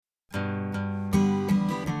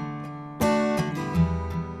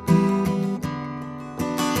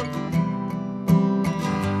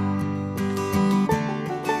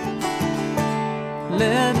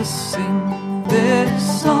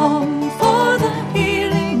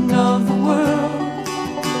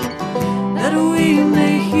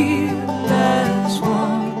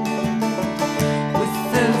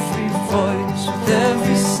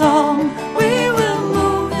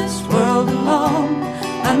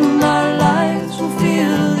and our lives will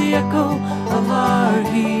feel the echo of our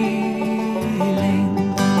healing.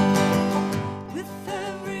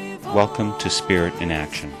 Welcome to Spirit in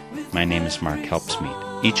Action. My name is Mark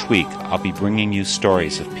Helpsmeet. Each week, I'll be bringing you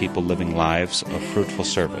stories of people living lives of fruitful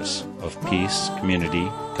service, of peace, community,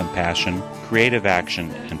 compassion, creative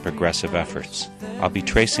action, and progressive efforts. I'll be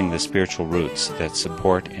tracing the spiritual roots that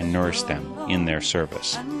support and nourish them in their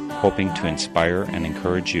service, hoping to inspire and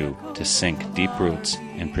encourage you to sink deep roots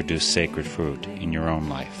and produce sacred fruit in your own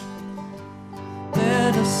life.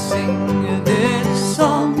 Let us sing a little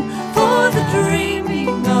song for the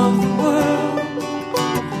dreaming of the world,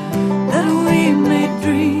 that we may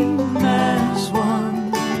dream as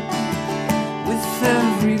one. With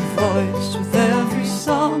every voice, with every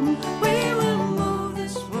song, we will move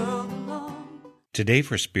this world along. Today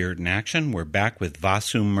for Spirit in Action, we're back with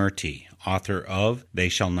Vasu Murthy, author of They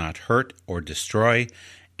Shall Not Hurt or Destroy: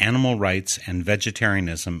 Animal Rights and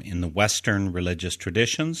Vegetarianism in the Western Religious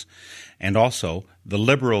Traditions, and also The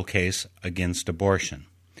Liberal Case Against Abortion.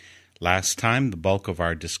 Last time, the bulk of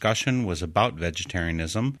our discussion was about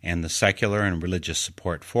vegetarianism and the secular and religious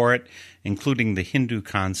support for it, including the Hindu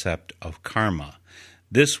concept of karma.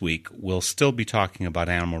 This week, we'll still be talking about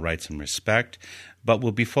animal rights and respect, but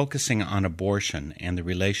we'll be focusing on abortion and the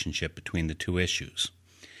relationship between the two issues.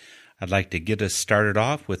 I'd like to get us started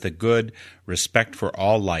off with a good respect for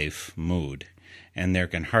all life mood, and there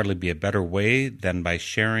can hardly be a better way than by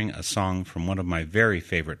sharing a song from one of my very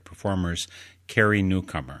favorite performers, Carrie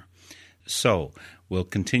Newcomer. So, we'll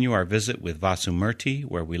continue our visit with Vasu Murthy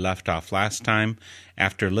where we left off last time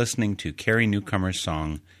after listening to Carrie Newcomer's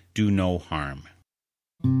song, Do No Harm.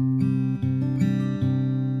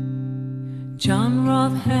 John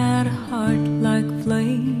Roth had a heart like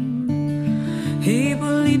flame. He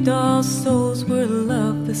believed all souls were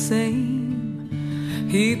loved the same.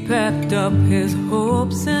 He packed up his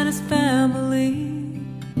hopes and his family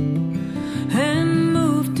and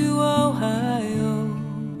moved to Ohio.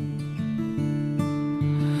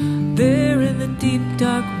 There in the deep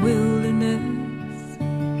dark wilderness,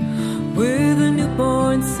 with a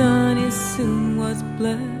newborn son he soon was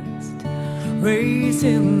blessed. Raised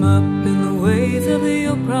him up in the ways of the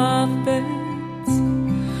old prophets,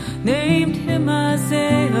 named him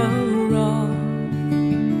Isaiah Roth.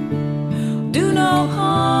 Do no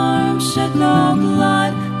harm, shed no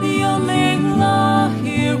blood, the only law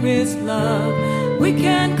here is love. We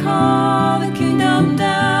can call the kingdom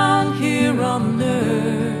down here on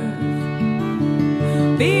earth.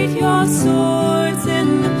 Beat your swords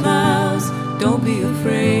in the plows, don't be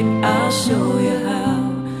afraid, I'll show you how.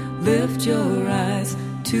 Lift your eyes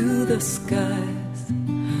to the skies,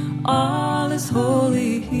 all is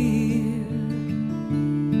holy here.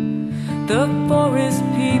 The forest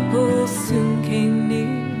people soon came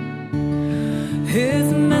near,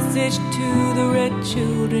 his message to the red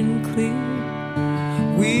children clear.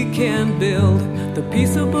 We can build the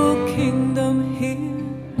peaceable kingdom here,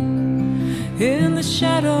 in the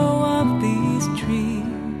shadow of these trees.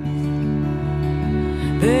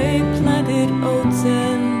 They planted oats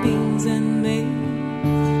and beans and maize.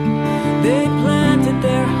 They planted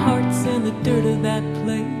their hearts in the dirt of that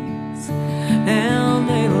place, and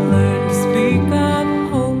they learned to speak of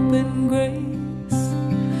hope and grace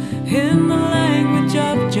in the language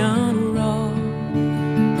of John Roth.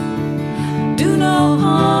 Do no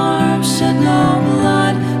harm, shed no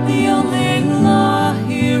blood, the only law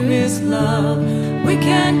here is love. We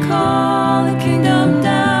can call the kingdom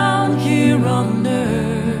down here on earth.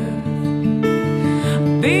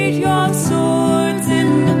 Beat your swords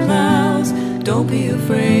in the plows, don't be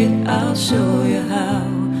afraid, I'll show you how.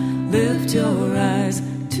 Lift your eyes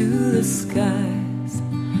to the skies,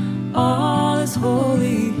 all is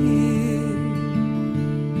holy here.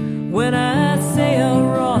 When Isaiah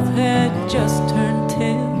Roth had just turned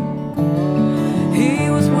 10, he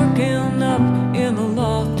was working up in the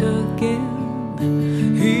loft again.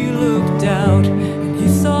 He looked out and he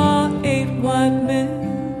saw 8 white men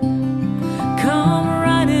come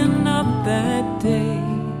riding up that day.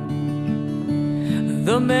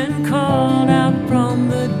 The men called out from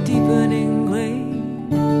the deepening glade,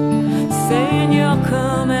 saying, "Y'all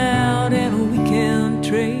come out and we can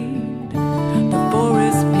trade." The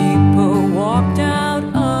forest people walked out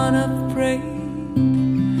unafraid,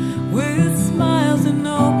 with smiles and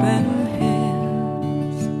open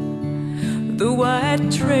hands. The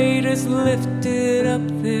white traders lifted up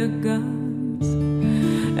their guns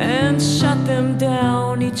and shot them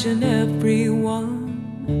down, each and every one.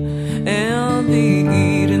 And the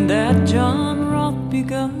Eden that John Roth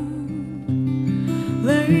begun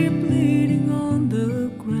lay bleeding on the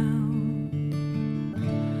ground.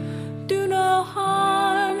 Do no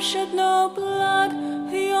harm,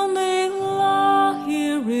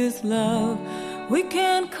 is love. We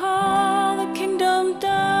can call the kingdom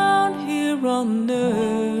down here on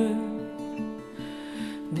earth.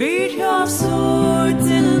 Beat your swords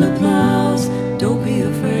in the plows. Don't be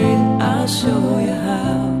afraid, I'll show you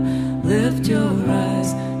how. Lift your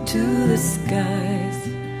eyes to the skies.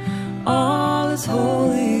 All is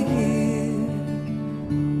holy here.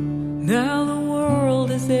 Now the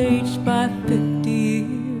world is aged by 50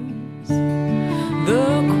 years.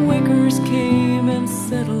 The Quakers came and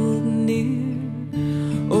settled near.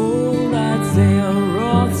 Old Isaiah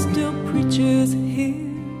Roth still preaches here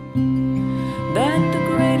that the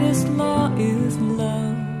greatest law is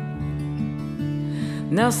love.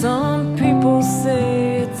 Now some people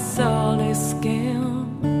say it's all a scam,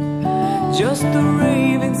 just the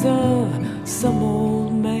ravings of some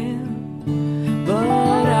old man.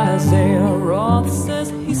 But Isaiah Roth says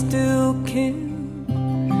he still can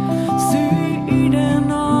see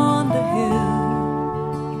Eden on the hill.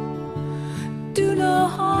 Do no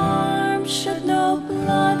harm, shed no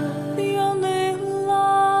blood. The only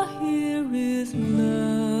law here is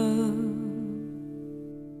love.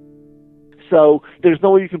 So there's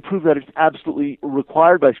no way you can prove that it's absolutely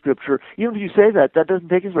required by Scripture. Even if you say that, that doesn't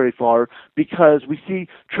take us very far, because we see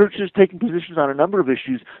churches taking positions on a number of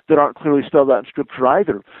issues that aren't clearly spelled out in Scripture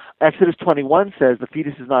either. Exodus 21 says the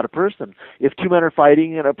fetus is not a person. If two men are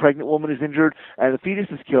fighting and a pregnant woman is injured and the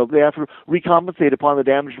fetus is killed, they have to recompensate upon the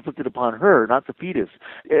damage inflicted upon her, not the fetus.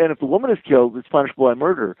 And if the woman is killed, it's punishable by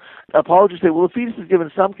murder. Apologists say, well, the fetus is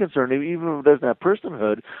given some concern, even if it doesn't have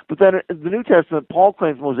personhood. But then in the New Testament, Paul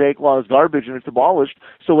claims Mosaic law is garbage and it's abolished,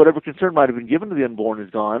 so whatever concern might have been given to the unborn is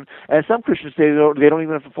gone. And some Christians say they don't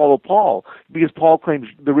even have to follow Paul, because Paul claims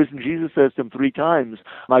the risen Jesus says to him 3 times,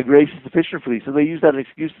 my grace is sufficient for thee. So they use that as an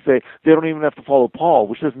excuse to say they don't even have to follow Paul,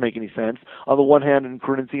 which doesn't make any sense. On the one hand, in 1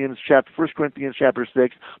 Corinthians chapter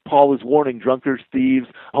 6, Paul is warning drunkards, thieves,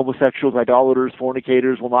 homosexuals, idolaters,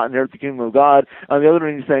 fornicators will not inherit the kingdom of God. On the other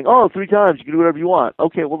hand, he's saying, 3 times, you can do whatever you want.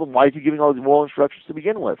 Okay, well then why is he giving all these moral instructions to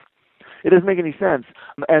begin with? It doesn't make any sense.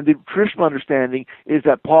 And the traditional understanding is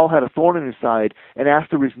that Paul had a thorn in his side and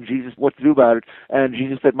asked the risen Jesus what to do about it, and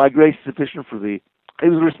Jesus said, my grace is sufficient for thee. It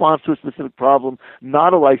was a response to a specific problem,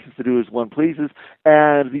 not a license to do as one pleases.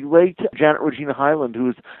 And the late Janet Regina Hyland, who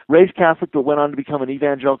was raised Catholic but went on to become an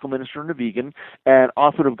evangelical minister and a vegan and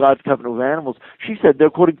author of God's Covenant with Animals, she said they're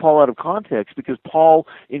quoting Paul out of context, because Paul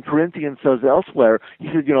in Corinthians says elsewhere, he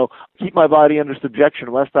said, keep my body under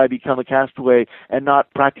subjection lest I become a castaway and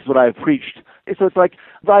not practice what I have preached. So it's like,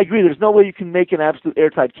 I agree, there's no way you can make an absolute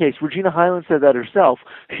airtight case. Regina Hyland said that herself.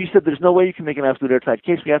 She said there's no way you can make an absolute airtight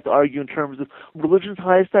case. We have to argue in terms of religion's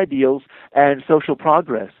highest ideals and social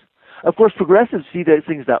progress. Of course, progressives see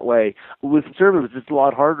things that way. With conservatives, it's a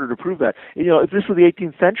lot harder to prove that. If this were the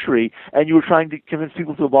 18th century and you were trying to convince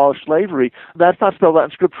people to abolish slavery, that's not spelled out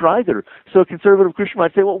in Scripture either. So a conservative Christian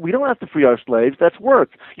might say, well, we don't have to free our slaves. That's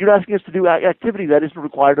work. You're asking us to do activity that isn't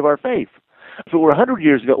required of our faith. If it were 100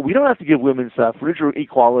 years ago, we don't have to give women suffrage or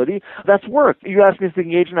equality. That's work. You're asking us to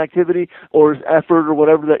engage in activity or effort or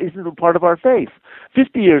whatever that isn't a part of our faith.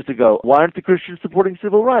 50 years ago, why aren't the Christians supporting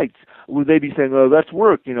civil rights? Would they be saying, oh, that's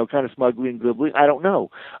work, kind of smugly and glibly? I don't know.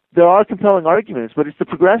 There are compelling arguments, but it's the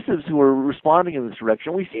progressives who are responding in this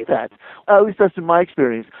direction. We see that. At least that's in my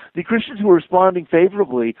experience. The Christians who are responding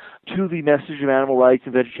favorably to the message of animal rights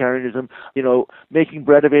and vegetarianism, making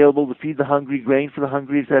bread available to feed the hungry, grain for the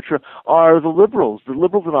hungry, etc., are the liberal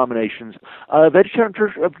denominations. Vegetarian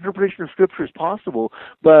interpretation of Scripture is possible,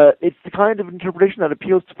 but it's the kind of interpretation that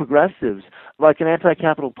appeals to progressives, like an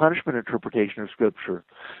anti-capital punishment interpretation of Scripture.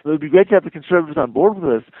 It would be great to have the conservatives on board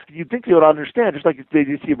with this. You'd think they would understand, just like if they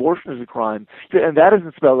see abortion as a crime, and that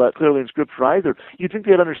isn't spelled out clearly in Scripture either. You'd think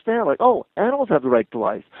they'd understand, animals have the right to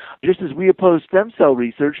life. Just as we oppose stem cell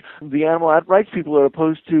research, the animal rights people are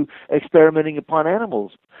opposed to experimenting upon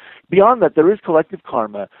animals. Beyond that, there is collective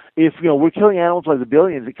karma. If we're killing animals by the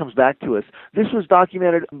billions, it comes back to us. This was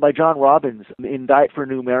documented by John Robbins in Diet for a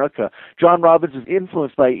New America. John Robbins was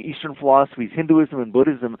influenced by Eastern philosophies, Hinduism and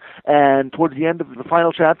Buddhism, and towards the end of the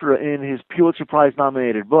final chapter in his Pulitzer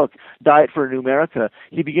Prize-nominated book, Diet for a New America,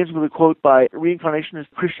 he begins with a quote by reincarnationist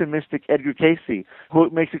Christian mystic Edgar Cayce, who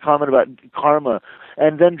makes a comment about karma.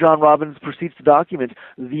 And then John Robbins proceeds to document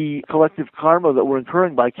the collective karma that we're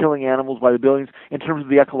incurring by killing animals by the billions in terms of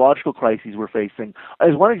the ecological crises we're facing.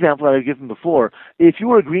 As one example that I've given before, if you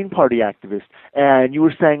were a Green Party activist and you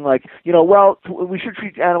were saying we should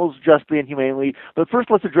treat animals justly and humanely, but first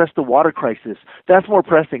let's address the water crisis. That's more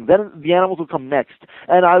pressing. Then the animals will come next.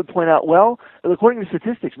 And I would point out, according to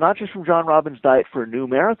statistics, not just from John Robbins' Diet for a New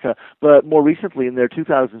America, but more recently in their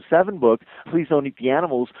 2007 book, Please Don't Eat the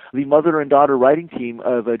Animals, the mother and daughter writing team team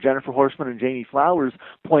of Jennifer Horstman and Jamie Flowers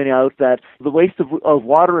point out that the waste of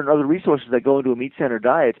water and other resources that go into a meat-centered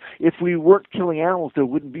diet, if we weren't killing animals, there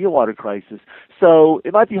wouldn't be a water crisis. So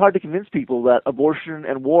it might be hard to convince people that abortion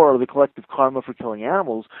and war are the collective karma for killing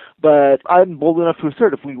animals, but I'm bold enough to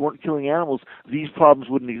assert if we weren't killing animals, these problems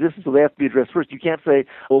wouldn't exist, so they have to be addressed first. You can't say,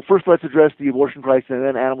 well, first let's address the abortion crisis and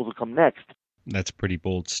then animals will come next. That's a pretty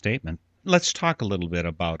bold statement. Let's talk a little bit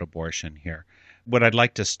about abortion here. What I'd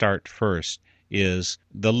like to start first is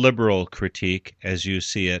the liberal critique, as you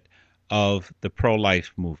see it, of the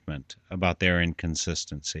pro-life movement about their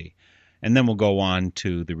inconsistency. And then we'll go on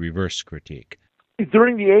to the reverse critique.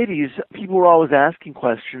 During the 80s, people were always asking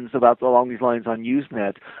questions along these lines on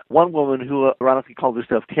Usenet. One woman who ironically called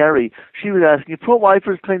herself Terry, she was asking, if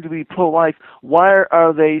pro-lifers claim to be pro-life, why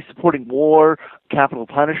are they supporting war, capital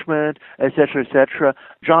punishment, etc., etc.?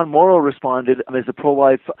 John Morrow responded as a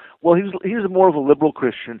pro-life, well, he was more of a liberal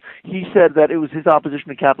Christian. He said that it was his opposition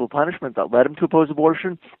to capital punishment that led him to oppose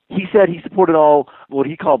abortion. He said he supported all what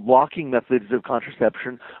he called blocking methods of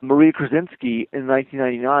contraception. Maria Krasinski, in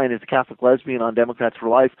 1999, as a Catholic lesbian on Democrats for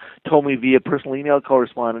Life, told me via personal email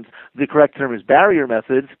correspondence the correct term is barrier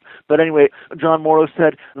methods. But anyway, John Morrow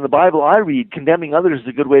said, in the Bible I read, condemning others is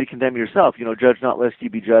a good way to condemn yourself. Judge not lest ye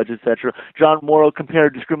be judged, etc. John Morrow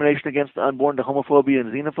compared discrimination against the unborn to homophobia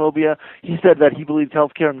and xenophobia. He said that he believed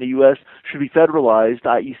healthcare in the U.S. should be federalized,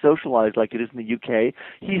 i.e. socialized like it is in the U.K.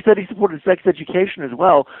 He said he supported sex education as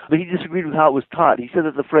well, but he disagreed with how it was taught. He said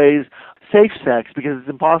that the phrase safe sex, because it's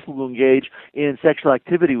impossible to engage in sexual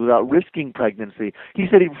activity without risking pregnancy. He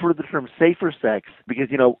said he preferred the term safer sex because,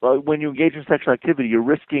 when you engage in sexual activity, you're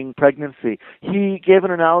risking pregnancy. He gave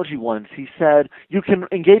an analogy once. He said, you can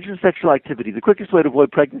engage in sexual activity. The quickest way to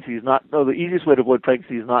avoid pregnancy is the easiest way to avoid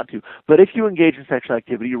pregnancy is not to. But if you engage in sexual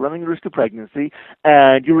activity, you're running the risk of pregnancy,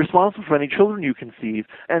 and you're responsible for any children you conceive.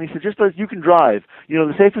 And he said, just as you can drive,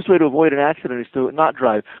 the safest way to avoid an accident is to not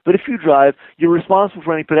drive. But if you drive, you're responsible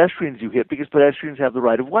for any pedestrians you hit because pedestrians have the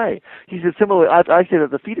right of way. He said, similarly, I say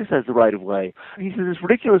that the fetus has the right of way. He says, it's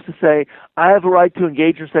ridiculous to say, I have a right to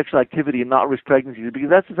engage in sexual activity and not risk pregnancy, because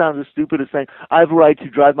that sounds as stupid as saying, I have a right to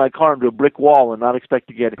drive my car into a brick wall and not expect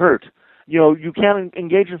to get hurt. You can't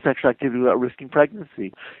engage in sexual activity without risking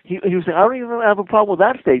pregnancy. He was saying, I don't even have a problem with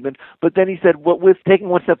that statement, but then he said, with taking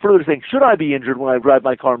one step further, saying, should I be injured when I drive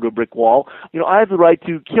my car into a brick wall? I have the right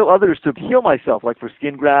to kill others to heal myself, like for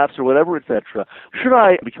skin grafts or whatever, etc. Should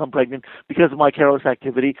I become pregnant because of my careless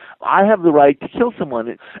activity? I have the right to kill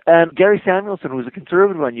someone. And Gary Samuelson, who was a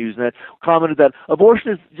conservative on Usenet, commented that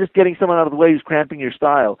abortion is just getting someone out of the way who's cramping your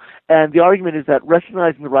style. And the argument is that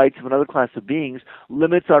recognizing the rights of another class of beings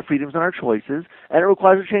limits our freedoms and our choices, and it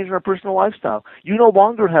requires a change in our personal lifestyle. You no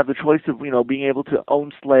longer have the choice of, being able to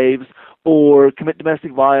own slaves or commit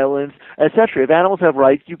domestic violence, etc. If animals have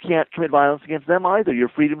rights, you can't commit violence against them either. Your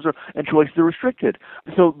freedoms and choices are restricted.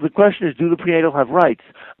 So the question is, do the prenatal have rights?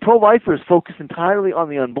 Pro-lifers focus entirely on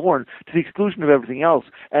the unborn to the exclusion of everything else,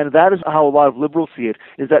 and that is how a lot of liberals see it,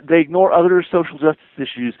 is that they ignore other social justice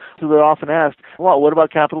issues. So they're often asked, well, what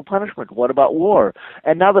about capital punishment? What about war?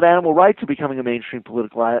 And now that animal rights are becoming a mainstream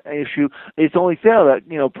political issue, it's only fair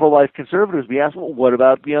that, pro-life conservatives be asked, well, what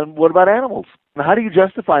about animals? Now, how do you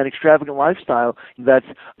justify an extravagant lifestyle that's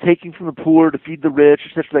taking from the poor to feed the rich,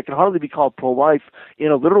 etc., that can hardly be called pro-life in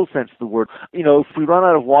a literal sense of the word? If we run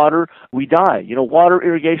out of water, we die. Water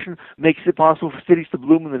irrigation makes it possible for cities to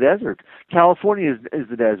bloom in the desert. California is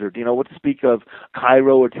the desert, what to speak of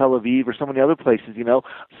Cairo or Tel Aviv or so many other places,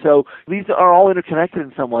 So these are all interconnected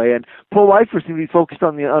in some way, and pro-lifers seem to be focused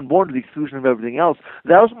on the unborn to the exclusion of everything else.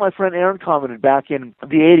 That was what my friend Aaron commented back in the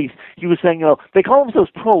 80s. He was saying, they call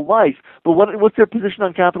themselves pro-life, but what's their position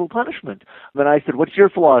on capital punishment? Then I said, what's your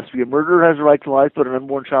philosophy? A murderer has a right to life, but an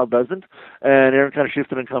unborn child doesn't? And Aaron kind of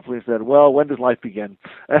shifted uncomfortably and said, well, when does life begin?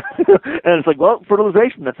 And it's like, well,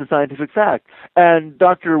 fertilization, that's a scientific fact. And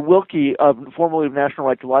Dr. Wilkie, formerly of National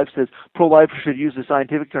Right to Life, says pro-lifers should use the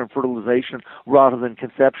scientific term fertilization rather than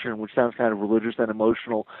conception, which sounds kind of religious and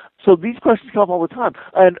emotional. So these questions come up all the time.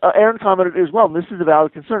 And Aaron commented as well, and this is a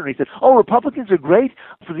valid concern. He said, Republicans are great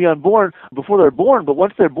for the unborn before they're born, but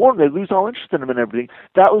once they're born, they lose all interest in them and everything.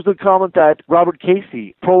 That was the comment that Robert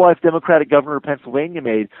Casey, pro-life Democratic governor of Pennsylvania,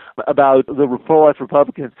 made about the pro-life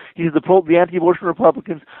Republicans. He said the anti-abortion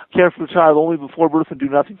Republicans care for the child only before birth and do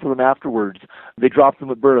nothing for them afterwards. They drop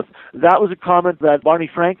them at birth. That was a comment that Barney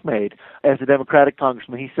Frank made as a Democratic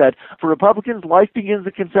congressman. He said, for Republicans, life begins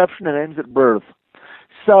at conception and ends at birth.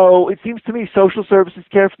 So it seems to me social services,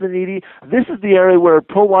 care for the needy, this is the area where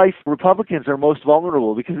pro-life Republicans are most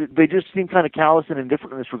vulnerable because they just seem kind of callous and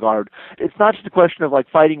indifferent in this regard. It's not just a question of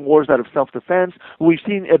fighting wars out of self-defense. We've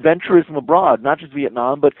seen adventurism abroad, not just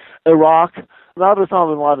Vietnam, but Iraq, now that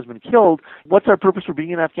Osama bin Laden has been killed, what's our purpose for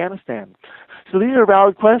being in Afghanistan? So these are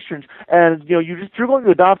valid questions, and you're going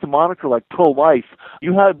to adopt a moniker like pro-life.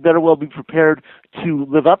 You had better well be prepared to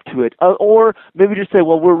live up to it, or maybe just say,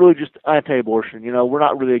 well, we're really just anti-abortion. We're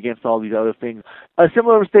not really against all these other things. A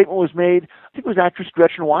similar statement was made, I think it was actress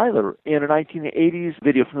Gretchen Weiler in a 1980s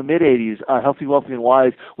video from the mid-80s, Healthy, Wealthy, and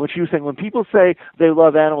Wise, when she was saying, when people say they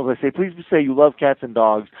love animals, I say, please just say you love cats and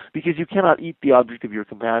dogs, because you cannot eat the object of your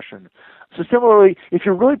compassion. So similarly, if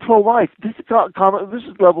you're really pro-life, this is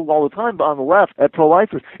leveled all the time on the left at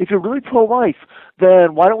pro-lifers. If you're really pro-life,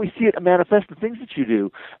 then why don't we see it manifest in things that you do?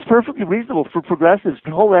 It's perfectly reasonable for progressives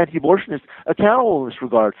to hold anti-abortionists accountable in this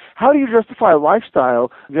regard. How do you justify a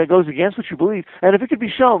lifestyle that goes against what you believe? And if it could be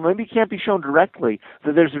shown, maybe it can't be shown directly,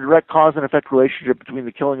 that there's a direct cause and effect relationship between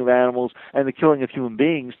the killing of animals and the killing of human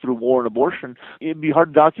beings through war and abortion, it'd be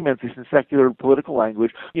hard to document this in secular political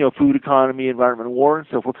language, food economy, environment, and war, and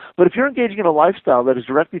so forth. But if you're engaging in a lifestyle that is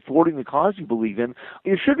directly thwarting the cause you believe in,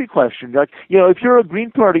 it should be questioned. Like, if you're a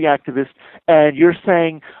Green Party activist and you're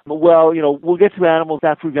saying, well, we'll get to animals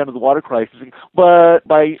after we've ended the water crisis, but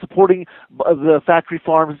by supporting the factory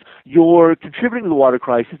farms, you're contributing to the water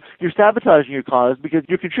crisis, you're sabotaging your cause because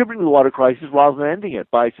you're contributing to the water crisis rather than ending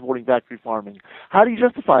it by supporting factory farming. How do you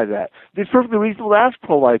justify that? It's perfectly reasonable to ask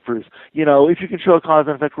pro-lifers, if you can show a cause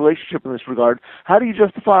and effect relationship in this regard, how do you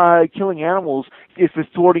justify killing animals if it's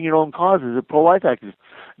thwarting your own causes, a pro-life activist?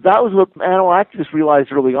 That was what animal activists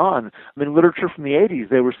realized early on. In literature from the 80s,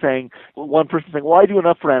 they were saying, one person saying, well, I do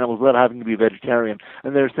enough for animals without having to be a vegetarian.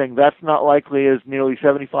 And they're saying that's not likely, as nearly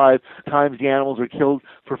 75 times the animals are killed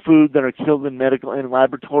for food that are killed in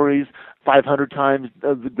laboratories, 500 times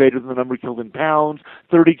greater than the number killed in pounds,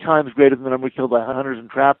 30 times greater than the number killed by hunters and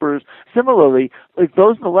trappers. Similarly, like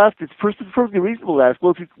those on the left, it's perfectly reasonable to ask,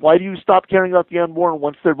 well, why do you stop caring about the unborn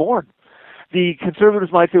once they're born? The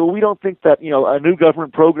conservatives might say, well, we don't think that a new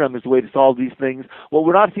government program is the way to solve these things. Well,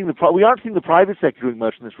 we aren't seeing the private sector doing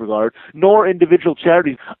much in this regard, nor individual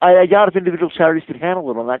charities. I doubt if individual charities could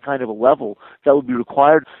handle it on that kind of a level that would be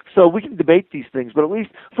required. So we can debate these things, but at least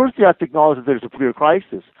first you have to acknowledge that there's a clear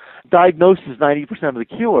crisis. Diagnosis is 90% of the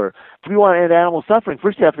cure. If we want to end animal suffering,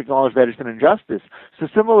 first you have to acknowledge that it's an injustice. So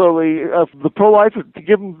similarly, the pro-lifers, to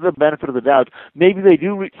give them the benefit of the doubt, maybe they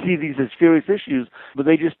do see these as serious issues, but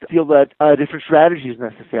they just feel that different strategy is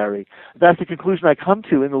necessary. That's the conclusion I come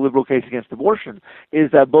to in the liberal case against abortion, is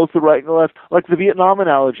that both the right and the left, like the Vietnam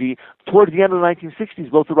analogy, towards the end of the 1960s,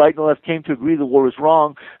 both the right and the left came to agree the war was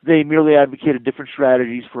wrong. They merely advocated different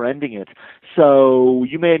strategies for ending it. So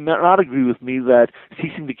you may not agree with me that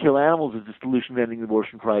ceasing to kill animals is the solution to ending the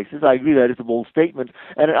abortion crisis. I agree that it's a bold statement,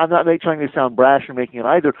 and I'm not trying to sound brash or making it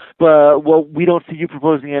either, but we don't see you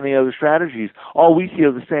proposing any other strategies. All we see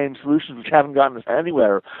are the same solutions which haven't gotten us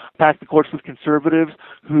anywhere. Pack the courts with conservatives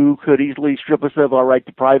who could easily strip us of our right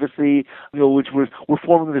to privacy, which were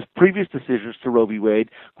forming this previous decisions to Roe v. Wade,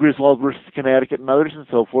 Griswold versus Connecticut and others and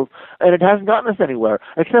so forth, and it hasn't gotten us anywhere,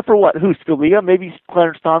 except for what? Scalia, maybe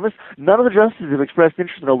Clarence Thomas? None of the justices have expressed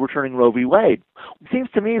interest in overturning Roe v. Wade. It seems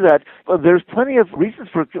to me that there's plenty of reasons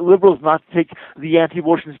for liberals not to take the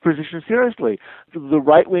anti-abortionist position seriously. The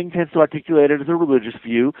right wing tends to articulate it as a religious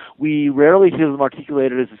view. We rarely hear them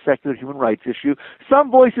articulate it as a secular human rights issue. Some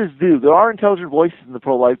voices do. There are intelligent voices in the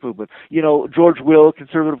pro-life movement. George Will,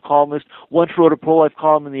 conservative columnist, once wrote a pro-life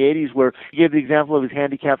column in the 80s where he gave the example of his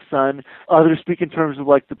handicapped son. Others speak in terms of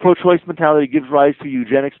like the pro-choice mentality gives rise to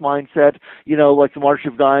eugenics mindset, like the March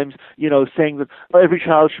of Dimes, saying that every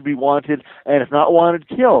child should be wanted, and if not wanted,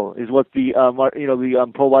 kill, is what the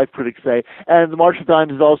pro-life critics say. And the March of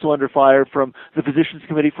Dimes is also under fire from the Physicians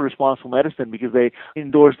Committee for Responsible Medicine because they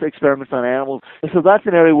endorsed experiments on animals. And so that's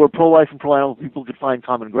an area where pro-life and pro-animal people could find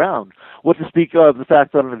common ground. What to speak of the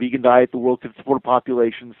fact that on a vegan diet the world could support a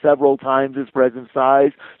population several times its present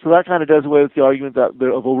size. So that kind of does away with the argument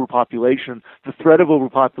of overpopulation, the threat of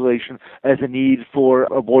overpopulation as a need for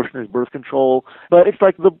abortion as birth control. But it's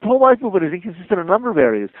like the pro-life movement is inconsistent in a number of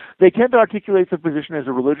areas. They tend to articulate their position as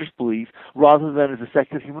a religious belief rather than as a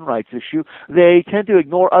secular human rights issue. They tend to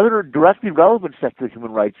ignore other directly relevant secular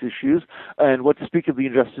human rights issues, and what to speak of the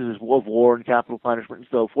injustices of war and capital punishment and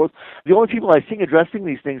so forth. The only people I see addressing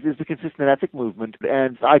these things is the consistent ethic movement,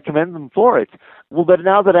 and I commend them for it. Well, but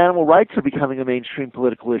now that animal rights are becoming a mainstream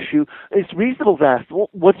political issue, it's reasonable to ask, well,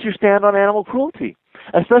 what's your stand on animal cruelty?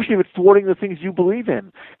 especially if it's thwarting the things you believe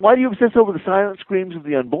in. Why do you obsess over the silent screams of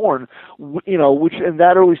the unborn, which in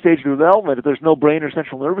that early stage of development, if there's no brain or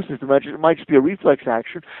central nervous system, it might just be a reflex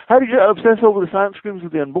action? How do you obsess over the silent screams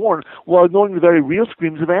of the unborn while ignoring the very real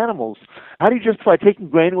screams of animals? How do you justify taking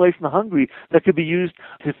grain away from the hungry that could be used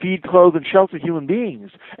to feed, clothe, and shelter human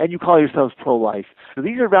beings, and you call yourselves pro-life? So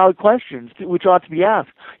these are valid questions which ought to be asked.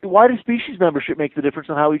 Why does species membership make the difference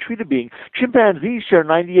on how we treat a being? Chimpanzees share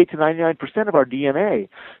 98 to 99% of our DNA.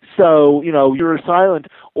 So, you're silent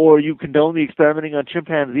or you condone the experimenting on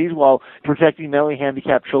chimpanzees while protecting mentally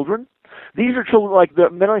handicapped children. These are children like the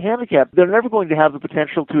mentally handicapped. They're never going to have the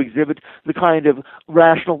potential to exhibit the kind of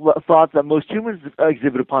rational thoughts that most humans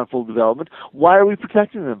exhibit upon full development. Why are we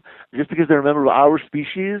protecting them? Just because they're a member of our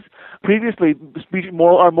species? Previously,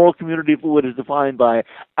 our moral community is defined by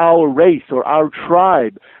our race or our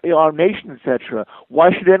tribe, our nation, etc.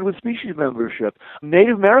 Why should it end with species membership?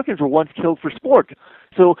 Native Americans were once killed for sport.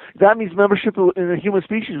 So that means membership in the human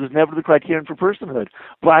species was never the criterion for personhood.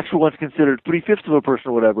 Blacks were once considered 3/5 of a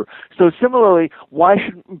person or whatever. So similarly, why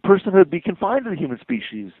should personhood be confined to the human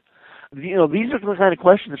species? These are the kind of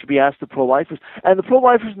questions that should be asked of pro-lifers. And the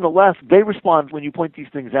pro-lifers on the left, they respond when you point these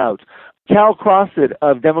things out. Cal Crossett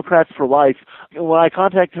of Democrats for Life, when I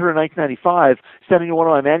contacted her in 1995, sending her one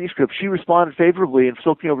of my manuscripts, she responded favorably and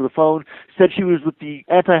spoke to me over the phone, said she was with the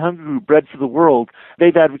anti-hunger group Bread for the World.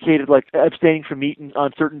 They've advocated abstaining from meat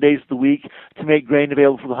on certain days of the week to make grain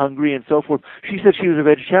available for the hungry and so forth. She said she was a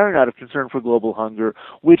vegetarian out of concern for global hunger,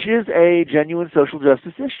 which is a genuine social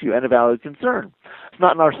justice issue and a valid concern. It's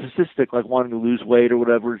not narcissistic, like wanting to lose weight or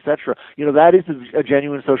whatever, etc. That is a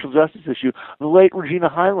genuine social justice issue. The late Regina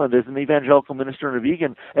Highland, as an evangelical minister and a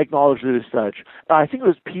vegan, acknowledged it as such. I think it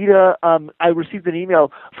was PETA. I received an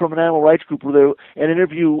email from an animal rights group with an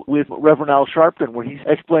interview with Reverend Al Sharpton, where he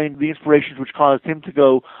explained the inspirations which caused him to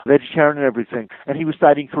go vegetarian and everything. And he was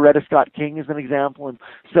citing Coretta Scott King as an example. And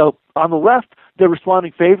so on the left, they're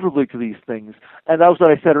responding favorably to these things. And that was what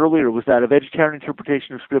I said earlier, was that a vegetarian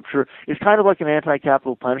interpretation of Scripture is kind of like an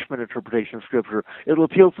anti-capital punishment interpretation of Scripture. It'll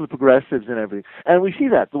appeal to the progressives and everything. And we see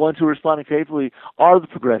that. The ones who are responding favorably are the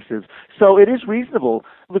progressives. So it is reasonable.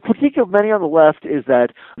 The critique of many on the left is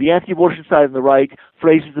that the anti-abortion side on the right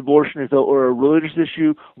phrases abortion as though it were a religious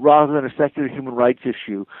issue rather than a secular human rights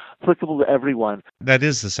issue, applicable to everyone. That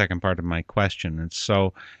is the second part of my question. And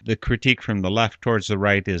so the critique from the left towards the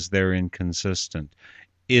right is they're inconsistent.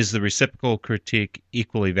 Is the reciprocal critique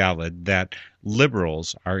equally valid that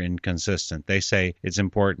liberals are inconsistent? They say it's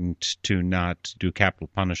important to not do capital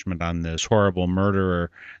punishment on this horrible murderer.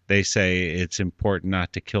 They say it's important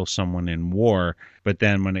not to kill someone in war. But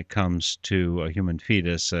then when it comes to a human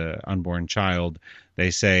fetus, an unborn child,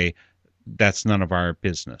 they say that's none of our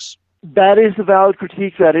business. That is a valid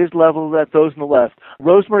critique that is leveled at those on the left.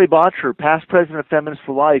 Rosemary Botcher, past president of Feminists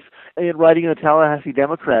for Life, in writing in the Tallahassee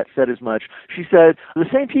Democrat, said as much. She said, the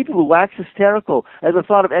same people who wax hysterical at the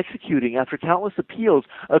thought of executing, after countless appeals,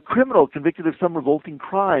 a criminal convicted of some revolting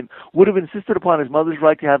crime would have insisted upon his mother's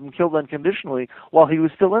right to have him killed unconditionally while he was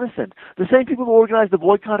still innocent. The same people who organized the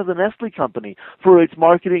boycott of the Nestle company for its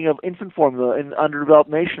marketing of infant formula in underdeveloped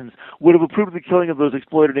nations would have approved the killing of those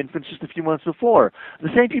exploited infants just a few months before. The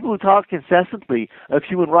same people who talk incessantly of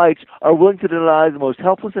human rights are willing to deny the most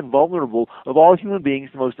helpless and vulnerable of all human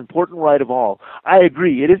beings the most important right of all. I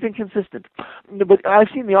agree, it is inconsistent. But I've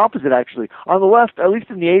seen the opposite, actually. On the left, at least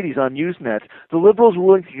in the 80s on Usenet, the liberals were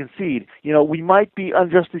willing to concede, we might be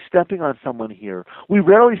unjustly stepping on someone here. We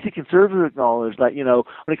rarely see conservatives acknowledge that,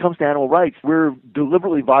 when it comes to animal rights, we're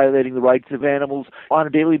deliberately violating the rights of animals on a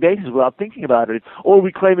daily basis without thinking about it. Or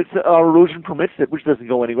we claim our religion permits it, which doesn't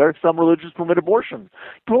go anywhere. Some religions permit abortion.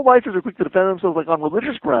 Pro-lifers are quick to defend themselves on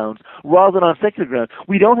religious grounds rather than on secular grounds.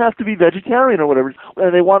 We don't have to be vegetarian or whatever,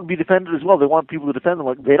 and they want to be defended as well. They want people to defend them.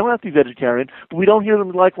 They don't have to be vegetarian, but we don't hear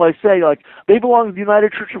them likewise say, they belong to the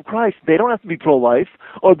United Church of Christ. They don't have to be pro-life.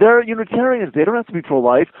 Or they're Unitarians. They don't have to be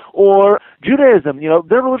pro-life. Or Judaism,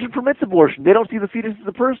 their religion permits abortion. They don't see the fetus as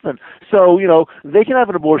a person. So, they can have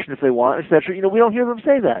an abortion if they want, etc. We don't hear them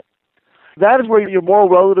say that. That is where your moral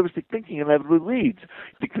relativistic thinking inevitably leads.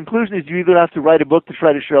 The conclusion is you either have to write a book to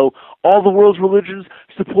try to show all the world's religions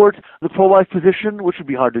support the pro-life position, which would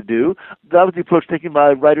be hard to do. That was the approach taken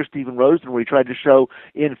by writer Stephen Rosen, where he tried to show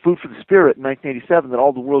in Food for the Spirit in 1987 that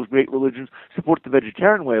all the world's great religions support the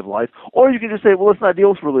vegetarian way of life. Or you can just say, well, let's not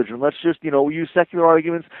deal with religion. Let's just, use secular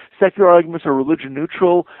arguments. Secular arguments are religion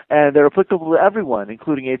neutral, and they're applicable to everyone,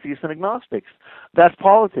 including atheists and agnostics. That's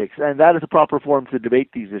politics, and that is a proper forum to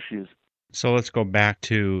debate these issues. So let's go back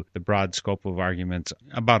to the broad scope of arguments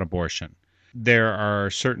about abortion. There are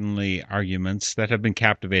certainly arguments that have been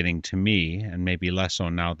captivating to me, and maybe less so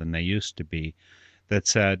now than they used to be, that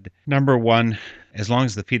said, number one, as long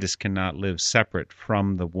as the fetus cannot live separate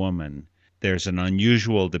from the woman, there's an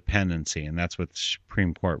unusual dependency, and that's what the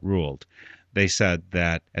Supreme Court ruled. They said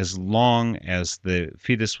that as long as the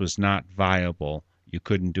fetus was not viable, you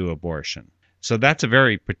couldn't do abortion. So that's a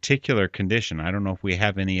very particular condition. I don't know if we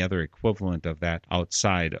have any other equivalent of that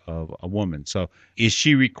outside of a woman. So is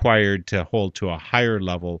she required to hold to a higher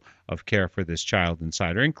level of care for this child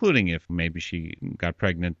inside her, including if maybe she got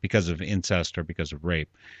pregnant because of incest or because of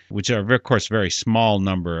rape, which are, of course, a very small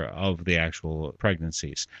number of the actual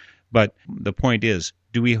pregnancies. But the point is,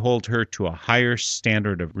 do we hold her to a higher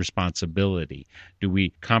standard of responsibility? Do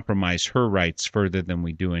we compromise her rights further than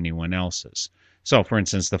we do anyone else's? So, for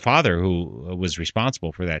instance, the father who was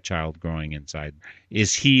responsible for that child growing inside,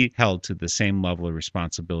 is he held to the same level of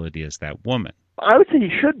responsibility as that woman? I would say he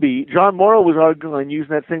should be. John Morrow was arguing and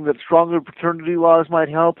using that thing that stronger paternity laws might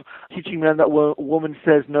help, teaching men that when a woman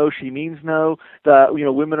says no, she means no, that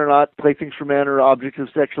women are not playthings for men or objects of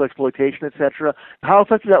sexual exploitation, etc. How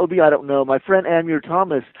effective that would be, I don't know. My friend Amir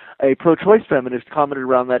Thomas, a pro-choice feminist, commented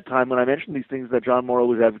around that time when I mentioned these things that John Morrow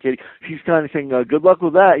was advocating. She's kind of saying, good luck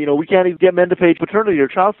with that. We can't even get men to pay paternity or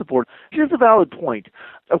child support. She has a valid point.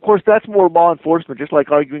 Of course, that's more law enforcement, just like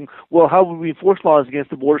arguing, well, how would we enforce laws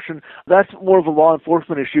against abortion? That's more of a law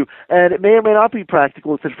enforcement issue, and it may or may not be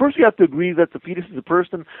practical. It says first we have to agree that the fetus is a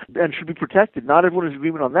person and should be protected. Not everyone is in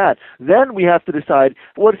agreement on that. Then we have to decide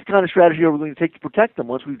what kind of strategy are we going to take to protect them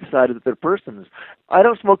once we've decided that they're persons. I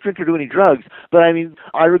don't smoke, drink, or do any drugs, but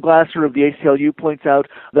Ira Glasser of the ACLU points out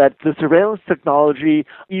that the surveillance technology,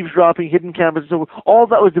 eavesdropping, hidden cameras, and so forth, all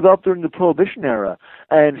that was developed during the Prohibition era,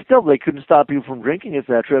 and still they couldn't stop people from drinking,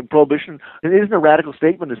 etc. And Prohibition, it isn't a radical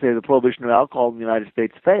statement to say the prohibition of alcohol in the United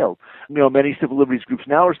States failed. Many civil liberties groups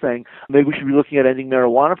now are saying maybe we should be looking at ending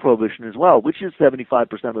marijuana prohibition as well, which is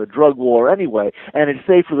 75% of the drug war anyway, and it's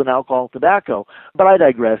safer than alcohol and tobacco. But I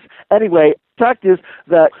digress. Anyway, fact is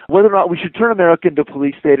that whether or not we should turn America into a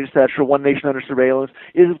police state, etc., one nation under surveillance,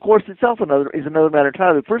 is of course itself another matter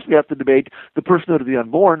entirely. First, we have to debate the personhood of the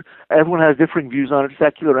unborn. Everyone has differing views on it,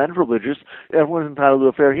 secular and religious. Everyone is entitled to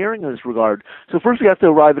a fair hearing in this regard. So first, we have to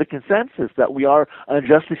arrive at a consensus that we are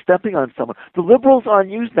unjustly stepping on someone. The liberals on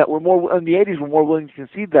Usenet were more in the 80s were more willing to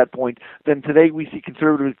concede that point than today. We see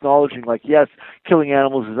conservatives acknowledging, like, yes, killing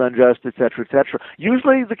animals is unjust, etc., etc.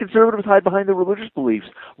 Usually, the conservatives hide behind their religious beliefs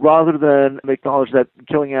rather than acknowledge that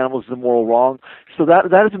killing animals is a moral wrong. So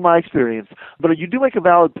that has been my experience. But you do make a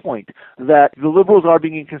valid point that the liberals are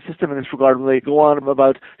being inconsistent in this regard when they go on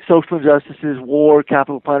about social injustices, war,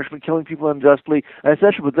 capital punishment, killing people unjustly,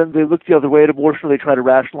 etc. But then they look the other way at abortion, or they try to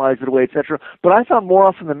rationalize it away, etc. But I found more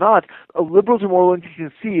often than not, liberals are more willing to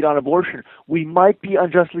concede on abortion. We might be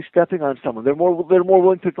unjustly stepping on someone. They're more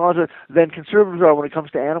willing to acknowledge it than conservatives are when it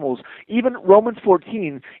comes to animals. Even Romans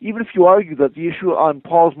 14, even if you argue that the issue on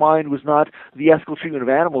Paul's mind was not the ethical treatment of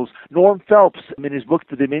animals, Norm Phelps, in his book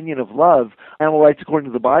The Dominion of Love, Animal Rights According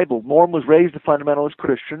to the Bible, Norm was raised a fundamentalist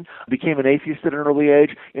Christian, became an atheist at an early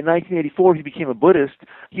age. In 1984, he became a Buddhist.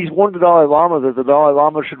 He's warned the Dalai Lama that the Dalai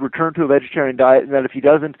Lama should return to a vegetarian diet, and that if he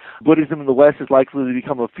doesn't, Buddhism in the West is likely to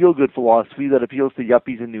become a feel-good philosophy that appeals to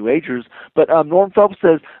yuppies and New Agers. But Norm Phelps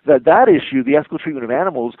says that issue, the ethical treatment of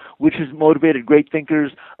animals, which has motivated great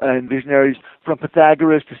thinkers and visionaries from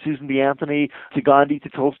Pythagoras to Susan B. Anthony to Gandhi to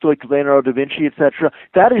Tolstoy to Leonardo da Vinci, etc.,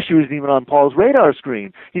 that issue isn't even on Paul's radar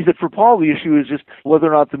screen. He said for Paul, the issue is just whether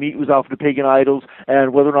or not the meat was offered to pagan idols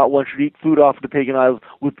and whether or not one should eat food offered to pagan idols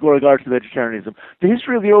with regard to vegetarianism. The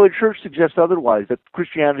history of the early church suggests otherwise, that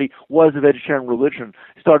Christianity was a vegetarian religion,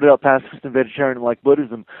 started out pacifist and vegetarian like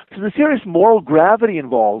Buddhism. So the serious moral gravity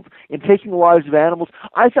involved in taking the lives of animals,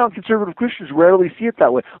 I found conservative Christians rarely see it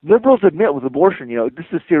that way. Liberals admit with abortion, this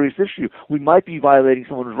is a serious issue. We might be violating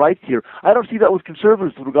someone's rights here. I don't see that with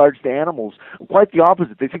conservatives with regards to animals. Quite the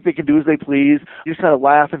opposite. They think they can do as they please. You just kind of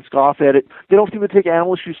laugh and scoff at it. They don't seem to take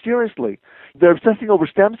animal issues seriously. They're obsessing over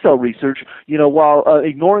stem cell research, while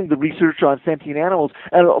ignoring the research on sentient animals.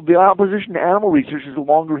 And the opposition to animal research is a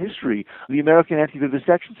longer history. The American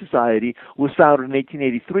Anti-Vivisection Society was founded in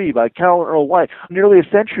 1883 by Carol and Earl White, nearly a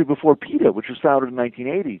century before PETA, which was founded in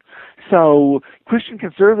 1980. So Christian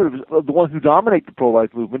conservatives, the ones who dominate the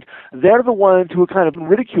pro-life movement, they're the ones who are kind of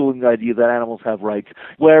ridiculing the idea that animals have rights,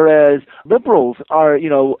 whereas because liberals are,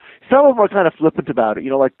 some of them are kind of flippant about it,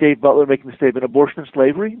 like Dave Butler making the statement, abortion and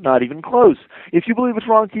slavery, not even close. If you believe it's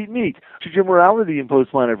wrong to eat meat, should your morality be imposed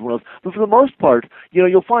upon everyone else? But for the most part,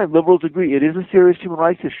 you'll find liberals agree it is a serious human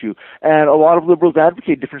rights issue, and a lot of liberals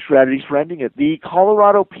advocate different strategies for ending it. The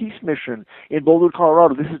Colorado Peace Mission in Boulder,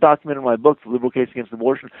 Colorado, this is documented in my book, The Liberal Case Against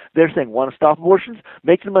Abortion. They're saying, want to stop abortions?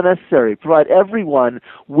 Make them unnecessary. Provide everyone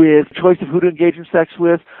with choice of who to engage in sex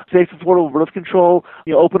with, safe, affordable birth control,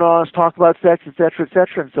 open, honest, talk about sex, et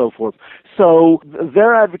cetera, and so forth. So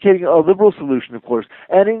they're advocating a liberal solution, of course.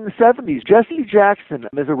 And in the 70s, Jesse Jackson,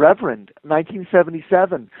 as a reverend,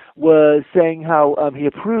 1977, was saying how he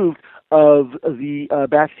approved of the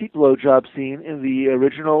backseat blowjob scene in the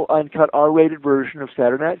original uncut R-rated version of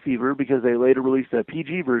Saturday Night Fever, because they later released a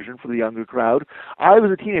PG version for the younger crowd. I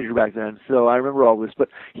was a teenager back then, so I remember all this. But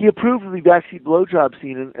he approved of the backseat blowjob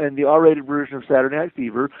scene in the R-rated version of Saturday Night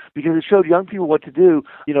Fever because it showed young people what to do.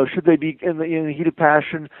 Should they be in the heat of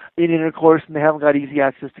passion, in intercourse, and they haven't got easy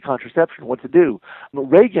access to contraception, what to do.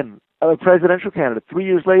 Reagan, a presidential candidate, 3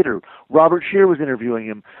 years later, Robert Scheer was interviewing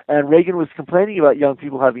him, and Reagan was complaining about young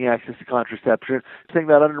people having access to contraception, saying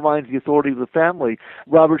that undermines the authority of the family.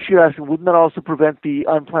 Robert Scheer asked him, wouldn't that also prevent the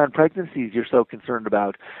unplanned pregnancies you're so concerned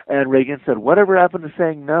about? And Reagan said, whatever happened to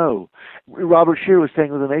saying no? Robert Scheer was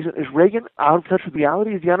saying with amazement, is Reagan out of touch with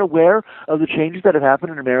reality? Is he unaware of the changes that have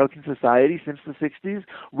happened in American society since the 60s?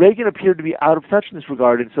 Reagan appeared to be out of touch in this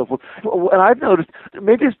regard and so forth. And I've noticed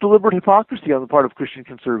maybe it's deliberate hypocrisy on the part of Christian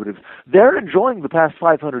conservatives. They're enjoying the past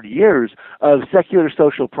 500 years of secular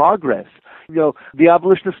social progress. The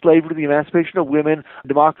abolition of slavery, the emancipation of women,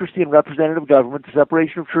 democracy and representative government, the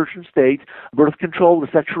separation of church and state, birth control, the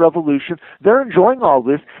sexual revolution. They're enjoying all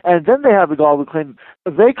this, and then they have the gall to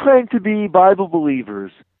claim to be Bible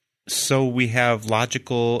believers. So we have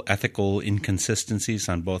logical, ethical inconsistencies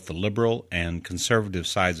on both the liberal and conservative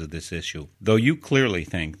sides of this issue. Though you clearly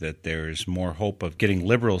think that there's more hope of getting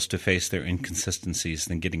liberals to face their inconsistencies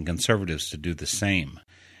than getting conservatives to do the same.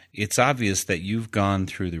 It's obvious that you've gone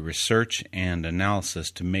through the research and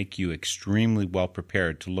analysis to make you extremely well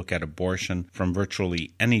prepared to look at abortion from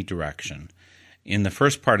virtually any direction. In the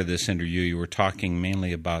first part of this interview, you were talking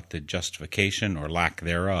mainly about the justification, or lack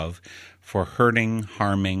thereof, for hurting,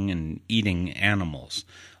 harming, and eating animals,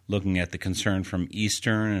 looking at the concern from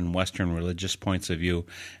Eastern and Western religious points of view,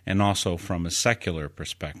 and also from a secular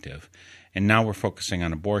perspective. And now we're focusing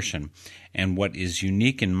on abortion. And what is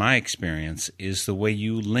unique in my experience is the way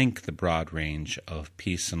you link the broad range of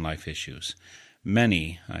peace and life issues.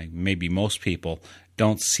 Many, maybe most people,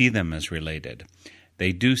 don't see them as related.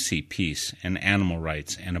 They do see peace and animal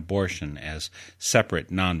rights and abortion as separate,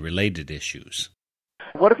 non-related issues.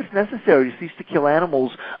 What if it's necessary to cease to kill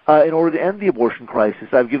animals in order to end the abortion crisis?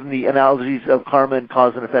 I've given the analogies of karma and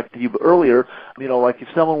cause and effect to you earlier. Like if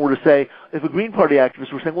someone were to say, if a Green Party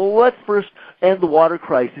activist were saying, well, let's first end the water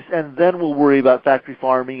crisis and then we'll worry about factory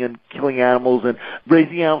farming and killing animals and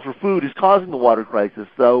raising animals for food is causing the water crisis.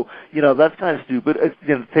 So, that's kind of stupid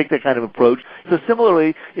to take that kind of approach. So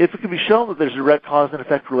similarly, if it can be shown that there's a direct cause and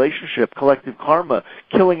effect relationship, collective karma,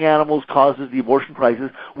 killing animals causes the abortion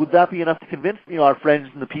crisis, would that be enough to convince, our friends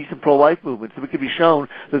in the peace and pro-life movements? If it could be shown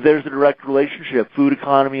that there's a direct relationship, food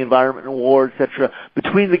economy, environment and war, etc.,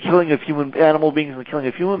 between the killing of animal beings and the killing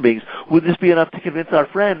of human beings, would this be enough to convince our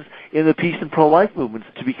friends in the peace and pro-life movements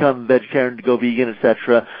to become vegetarian, to go vegan,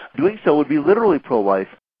 etc.? Doing so would be literally pro-life.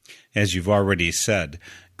 As you've already said,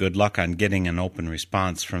 good luck on getting an open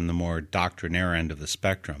response from the more doctrinaire end of the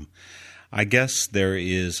spectrum. I guess there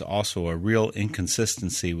is also a real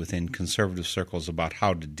inconsistency within conservative circles about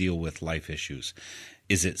how to deal with life issues.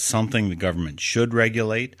 Is it something the government should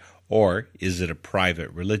regulate, or is it a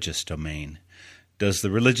private religious domain? Does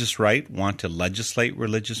the religious right want to legislate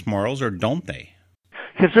religious morals, or don't they?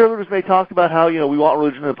 Conservatives may talk about how, we want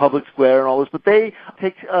religion in the public square and all this, but they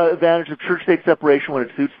take advantage of church-state separation when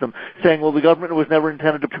it suits them, saying, well, the government was never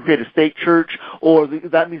intended to create a state church, or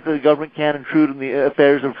that means that the government can't intrude in the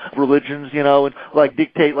affairs of religions, and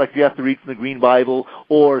dictate, you have to read from the Green Bible,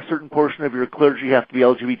 or a certain portion of your clergy have to be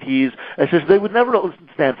LGBTs. So they would never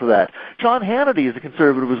stand for that. John Hannity, as a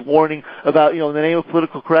conservative, was warning about, in the name of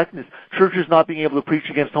political correctness, churches not being able to preach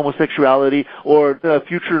against homosexuality, or the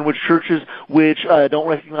future in which churches which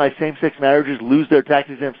don't recognize same-sex marriages lose their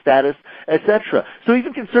tax-exempt status, etc. So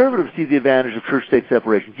even conservatives see the advantage of church-state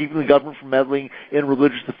separation, keeping the government from meddling in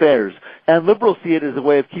religious affairs. And liberals see it as a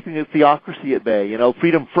way of keeping the theocracy at bay,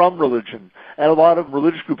 freedom from religion. And a lot of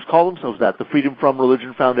religious groups call themselves that, the Freedom from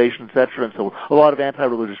Religion Foundation, etc., and so a lot of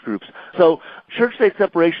anti-religious groups. So church-state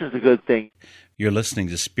separation is a good thing. You're listening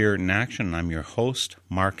to Spirit in Action. I'm your host,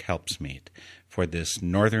 Mark Helpsmeet, for this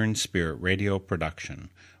Northern Spirit Radio production.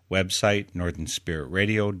 website,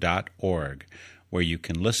 northernspiritradio.org, where you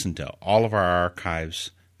can listen to all of our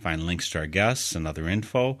archives, find links to our guests and other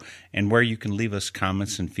info, and where you can leave us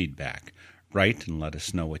comments and feedback. Write and let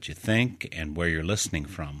us know what you think and where you're listening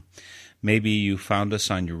from. Maybe you found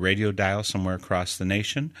us on your radio dial somewhere across the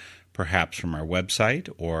nation, perhaps from our website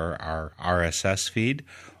or our RSS feed,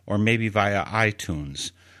 or maybe via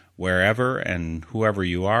iTunes. Wherever and whoever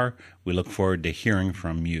you are, we look forward to hearing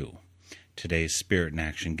from you. Today's Spirit in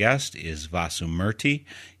Action guest is Vasu Murty.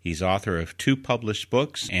 He's author of 2 published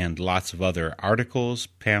books and lots of other articles,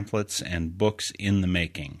 pamphlets, and books in the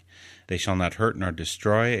making. They Shall Not Hurt Nor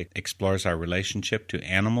Destroy explores our relationship to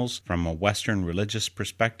animals from a Western religious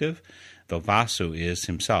perspective, though Vasu is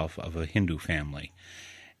himself of a Hindu family.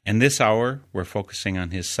 And this hour, we're focusing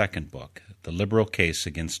on his second book, The Liberal Case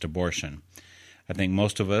Against Abortion. I think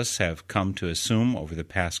most of us have come to assume over the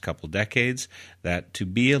past couple decades that to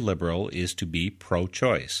be a liberal is to be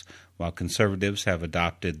pro-choice, while conservatives have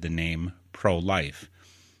adopted the name pro-life.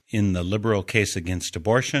 In The Liberal Case Against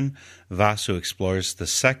Abortion, Vasu explores the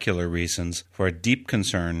secular reasons for a deep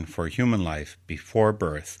concern for human life before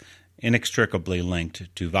birth, inextricably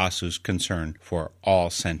linked to Vasu's concern for all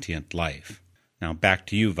sentient life. Now back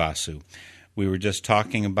to you, Vasu. We were just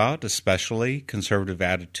talking about especially conservative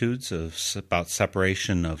attitudes about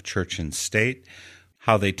separation of church and state,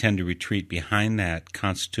 how they tend to retreat behind that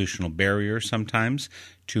constitutional barrier sometimes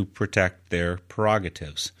to protect their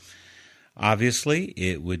prerogatives. Obviously,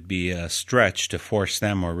 it would be a stretch to force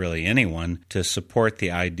them, or really anyone, to support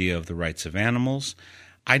the idea of the rights of animals.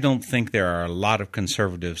 I don't think there are a lot of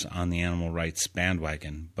conservatives on the animal rights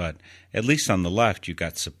bandwagon, but at least on the left you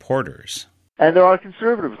got supporters. And there are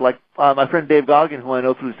conservatives, like my friend Dave Goggin, who I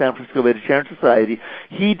know through the San Francisco Vegetarian Society.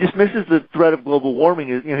 He dismisses the threat of global warming.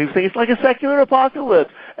 He was saying it's like a secular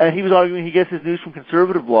apocalypse. And he was arguing he gets his news from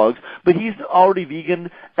conservative blogs, but he's already vegan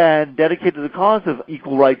and dedicated to the cause of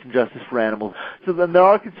equal rights and justice for animals. So then there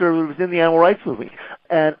are conservatives in the animal rights movement.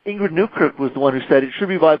 And Ingrid Newkirk was the one who said it should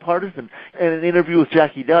be bipartisan. In an interview with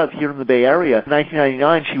Jackie Dove here in the Bay Area in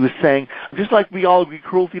 1999, she was saying, just like we all agree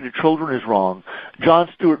cruelty to children is wrong, John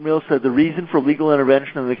Stuart Mill said the reason for legal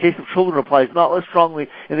intervention in the case of children applies not less strongly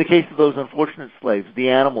in the case of those unfortunate slaves, the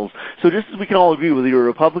animals. So just as we can all agree, whether you're a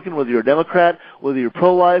Republican, whether you're a Democrat, whether you're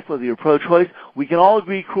pro-life, whether you're pro-choice, we can all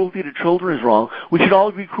agree cruelty to children is wrong. We should all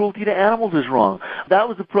agree cruelty to animals is wrong. That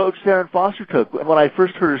was the approach Sharon Foster took. When I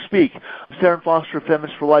first heard her speak, Sharon Foster of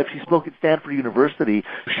Feminists for Life, she spoke at Stanford University.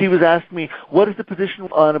 She was asking me, what is the position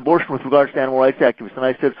on abortion with regards to animal rights activists? And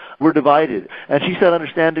I said, we're divided. And she said,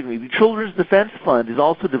 understandingly, the Children's Defense Fund is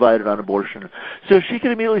also divided on abortion. So she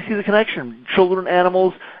could immediately see the connection. Children,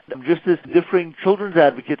 animals, just as differing children's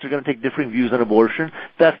advocates are going to take differing views on abortion,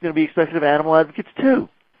 that's going to be expected of animal advocates too.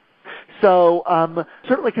 So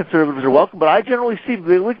certainly conservatives are welcome, but I generally see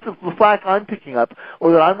the flack I'm picking up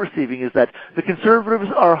or that I'm receiving is that the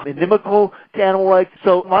conservatives are inimical to animal rights.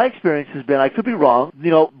 So my experience has been, I could be wrong,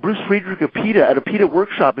 Bruce Friedrich of PETA at a PETA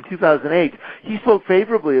workshop in 2008, he spoke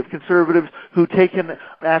favorably of conservatives who'd taken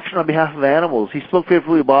action on behalf of animals. He spoke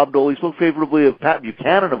favorably of Bob Dole. He spoke favorably of Pat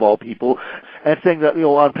Buchanan, of all people, and saying that,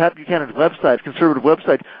 on Pat Buchanan's website, conservative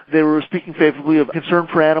website, they were speaking favorably of concern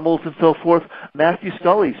for animals and so forth. Matthew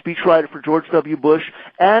Scully, speechwriter for George W. Bush,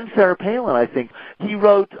 and Sarah Palin, I think, he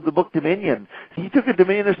wrote the book Dominion. He took a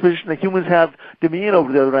dominionist position that humans have dominion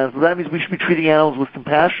over the other animals. That means we should be treating animals with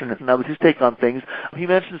compassion, and that was his take on things. He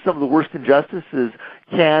mentioned some of the worst injustices,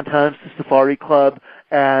 canned hunts, the Safari Club,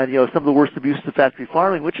 and, some of the worst abuses of factory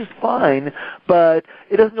farming, which is fine, but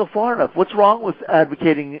it doesn't go far enough. What's wrong with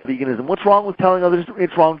advocating veganism? What's wrong with telling others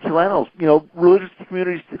it's wrong to kill animals? Religious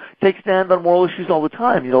communities take stand on moral issues all the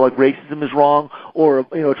time, like racism is wrong, or,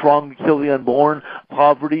 it's wrong to kill the unborn,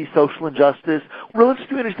 poverty, social injustice. Religious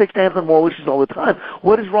communities take stands on moral issues all the time.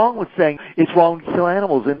 What is wrong with saying it's wrong to kill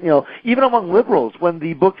animals? And, even among liberals, when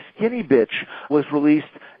the book Skinny Bitch was released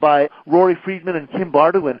by Rory Friedman and Kim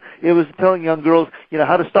Bardawin, it was telling young girls,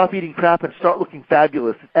 how to stop eating crap and start looking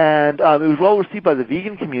fabulous. And it was well received by the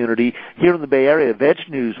vegan community here in the Bay Area. Veg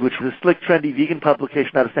News, which was a slick, trendy vegan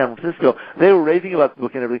publication out of San Francisco, they were raving about the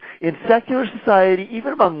book and everything. In secular society,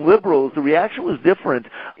 even among liberals, the reaction was different.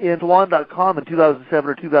 In Salon.com in 2007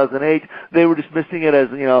 or 2008, they were dismissing it as,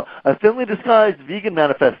 a thinly disguised vegan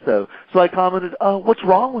manifesto. So I commented, what's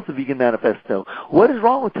wrong with the vegan manifesto? What is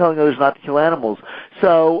wrong with telling others not to kill animals?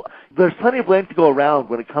 So, There's plenty of blame to go around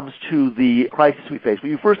when it comes to the crisis we face. But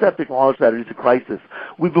you first have to acknowledge that it is a crisis.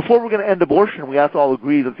 Before we're going to end abortion, we have to all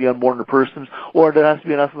agree that the unborn are persons, or there has to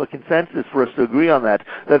be enough of a consensus for us to agree on that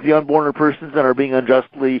the unborn are persons and are being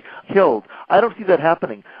unjustly killed. I don't see that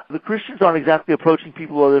happening. The Christians aren't exactly approaching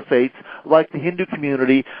people of other faiths, like the Hindu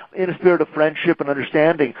community, in a spirit of friendship and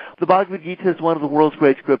understanding. The Bhagavad Gita is one of the world's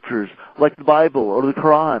great scriptures, like the Bible or the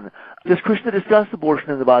Quran. Does Krishna discuss abortion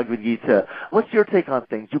in the Bhagavad Gita? What's your take on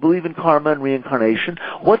things? Do you believe in karma and reincarnation?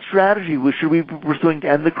 What strategy should we be pursuing to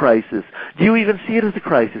end the crisis? Do you even see it as a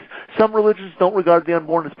crisis? Some religions don't regard the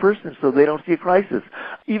unborn as persons, so they don't see a crisis.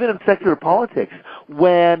 Even in secular politics,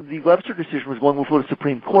 when the Webster decision was going before the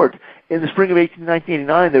Supreme Court, in the spring of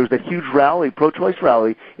 1989, there was that huge rally, pro-choice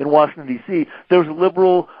rally in Washington, D.C. There was a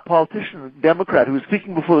liberal politician, a Democrat, who was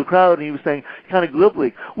speaking before the crowd, and he was saying, kind of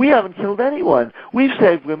glibly, we haven't killed anyone. We've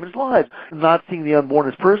saved women's lives. Not seeing the unborn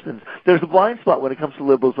as persons. There's a blind spot when it comes to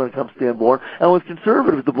liberals, when it comes to the unborn, and with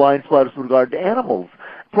conservatives, the blind spot is with regard to animals.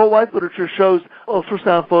 Pro-life literature shows a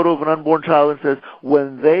ultrasound photo of an unborn child and says,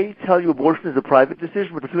 when they tell you abortion is a private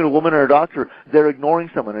decision between a woman and a doctor, they're ignoring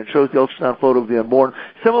someone. And it shows the ultrasound photo of the unborn.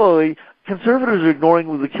 Similarly, conservatives are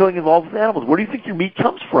ignoring the killing involved with animals. Where do you think your meat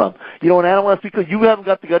comes from? You know, an animal has to be killed. You haven't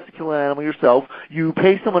got the guts to kill an animal yourself. You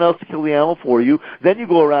pay someone else to kill the animal for you. Then you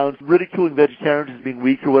go around ridiculing vegetarians as being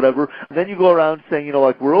weak or whatever. And then you go around saying, you know,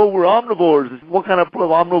 like, we're omnivores. What kind of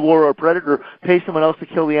omnivore or predator pays someone else to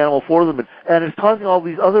kill the animal for them? And it's causing all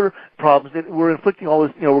these other problems. We're inflicting all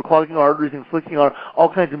this, you know, we're clogging our arteries, inflicting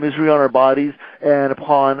all kinds of misery on our bodies and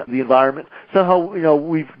upon the environment. Somehow, you know,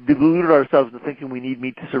 we've deluded ourselves into thinking we need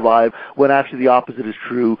meat to survive, when actually the opposite is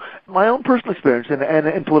true. My own personal experience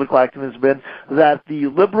and political activism has been that the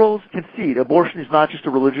liberals concede abortion is not just a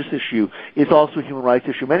religious issue, it's also a human rights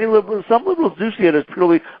issue. Some liberals do see it as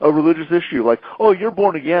purely a religious issue, like, oh, you're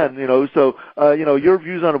born again, you know, so, you know, your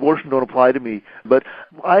views on abortion don't apply to me. But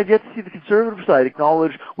I've yet to see the conservative side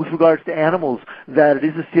acknowledge, with regards to animals, that it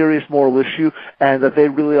is a serious moral issue and that they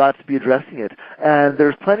really ought to be addressing it. And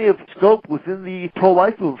there's plenty of scope within the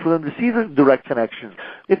pro-life movement for them to see the direct connections.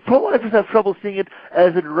 If pro-lifers have trouble seeing it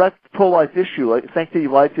as a direct pro-life issue, like a sanctity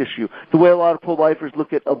of life issue, the way a lot of pro-lifers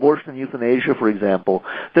look at abortion and euthanasia, for example,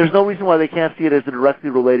 there's no reason why they can't see it as a directly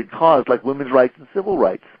related cause, like women's rights and civil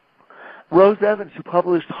rights. Rose Evans, who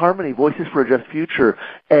published Harmony, Voices for a Just Future,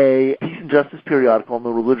 a peace and justice periodical on the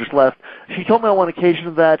religious left, she told me on one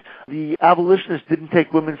occasion that the abolitionists didn't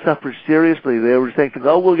take women's suffrage seriously. They were saying things,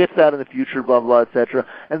 oh, we'll get to that in the future, blah, blah, etc.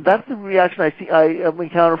 And that's the reaction I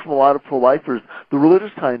encounter from a lot of pro-lifers, the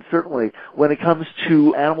religious kind, certainly, when it comes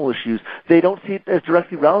to animal issues. They don't see it as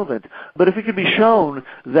directly relevant. But if it could be shown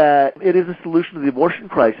that it is a solution to the abortion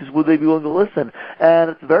crisis, would they be willing to listen? And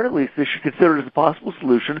at the very least, they should consider it as a possible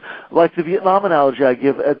solution, like the Vietnam analogy I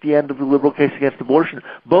give at the end of the liberal case against abortion.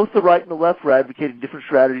 Both the right and the left were advocating different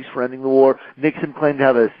strategies for ending the war. Nixon claimed to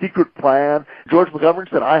have a secret plan. George McGovern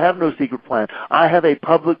said, I have no secret plan. I have a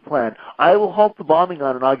public plan. I will halt the bombing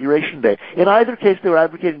on Inauguration Day. In either case, they were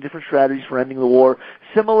advocating different strategies for ending the war.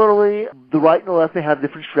 Similarly, the right and the left, they have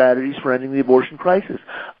different strategies for ending the abortion crisis.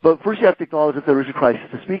 But first you have to acknowledge that there is a crisis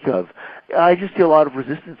to speak of. I just see a lot of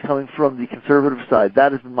resistance coming from the conservative side.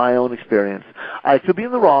 That has been my own experience. I could be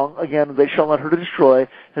in the wrong. Again, They Shall Not Hurt or Destroy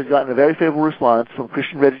has gotten a very favorable response from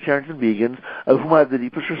Christian vegetarians and vegans, of whom I have the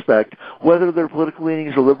deepest respect. Whether their political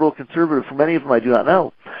leanings are liberal or conservative, for many of them I do not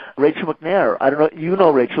know. Rachel McNair, I don't know, you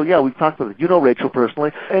know Rachel, yeah, we've talked about it. You know Rachel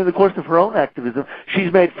personally. And in the course of her own activism,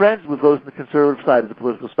 she's made friends with those on the conservative side of the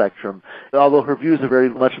political spectrum, although her views are very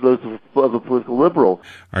much those of a political liberal.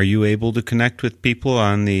 Are you able to connect with people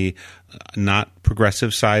on the not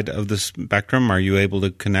progressive side of the spectrum? Are you able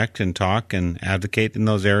to connect and talk and advocate in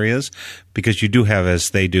those areas? Because you do have, as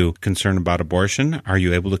they do, concern about abortion. Are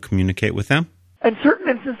you able to communicate with them? In certain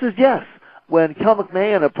instances, yes. When Kel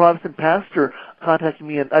McMahon, a Protestant pastor, contacted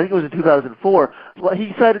me, I think it was in 2004,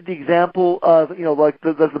 he cited the example of, you know, like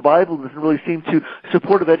the Bible doesn't really seem to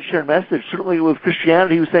support a vegetarian message. Certainly with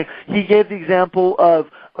Christianity, he was saying, he gave the example of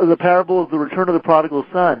the parable of the return of the prodigal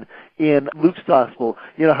son in Luke's gospel.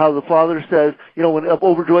 You know, how the father says, you know, when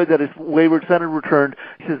overjoyed that his wayward son had returned,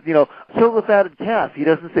 he says, you know, kill the fatted calf. He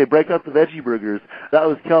doesn't say break out the veggie burgers. That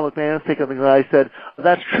was Kel McMahon's take on things. And I said,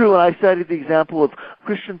 that's true. And I cited the example of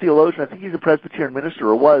Christian theologian, I think he's a Presbyterian minister,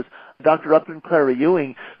 or was, Dr. Upton Clara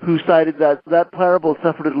Ewing, who cited that parable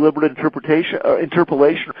suffered a deliberate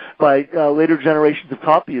interpolation by later generations of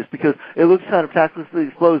copyists, because it looks kind of tactlessly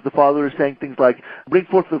exposed. The father is saying things like, bring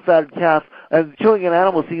forth the fatted calf, And killing an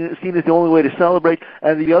animal is seen as the only way to celebrate.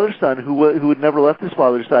 And the other son, who had never left his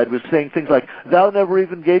father's side, was saying things like, "Thou never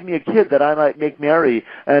even gave me a kid that I might make merry."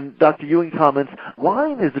 And Dr. Ewing comments,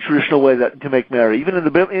 wine is the traditional way to make merry, even in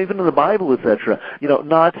the Bible, etc.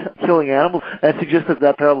 Not killing animals, and suggests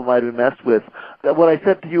that parable might have been messed with. What I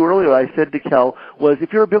said to you earlier, I said to Kel, was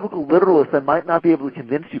if you're a biblical literalist, I might not be able to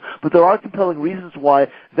convince you, but there are compelling reasons why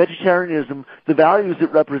vegetarianism, the values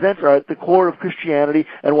it represents, are at the core of Christianity,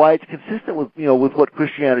 and why it's consistent with what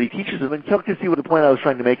Christianity teaches. And Kel can see what the point I was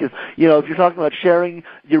trying to make is, if you're talking about sharing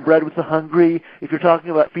your bread with the hungry, if you're talking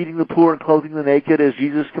about feeding the poor and clothing the naked, as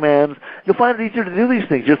Jesus commands, you'll find it easier to do these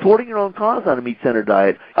things. You're thwarting your own cause on a meat-centered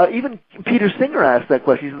diet. Even Peter Singer asked that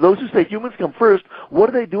question. He said, those who say humans come first, what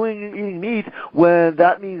are they doing eating meat when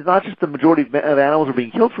that means not just the majority of animals are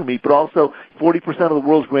being killed for meat, but also 40% of the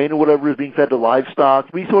world's grain or whatever is being fed to livestock,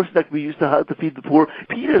 resources that can be used to feed the poor.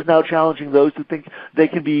 Peter is now challenging those who think they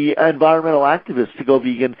can be environmental activists to go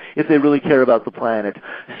vegan if they really care about the planet.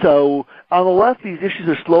 So on the left, these issues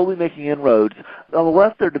are slowly making inroads. On the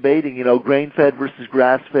left, they're debating, grain-fed versus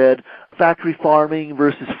grass-fed, factory farming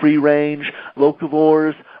versus free-range,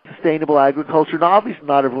 locavores, sustainable agriculture. Now, obviously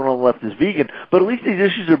not everyone on the left is vegan, but at least these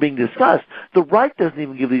issues are being discussed. The right doesn't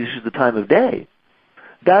even give these issues the time of day.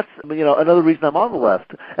 That's, another reason I'm on the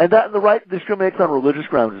left. And the right discriminates on religious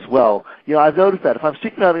grounds as well. I've noticed that. If I'm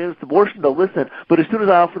speaking out against abortion, they'll listen. But as soon as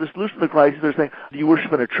I offer the solution to the crisis, they're saying, do you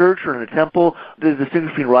worship in a church or in a temple? There's a distinction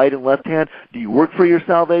between right and left hand. Do you work for your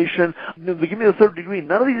salvation? They give me the third degree.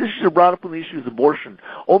 None of these issues are brought up when the issue is abortion.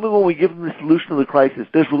 Only when we give them the solution to the crisis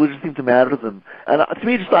does religion seem to matter to them. And to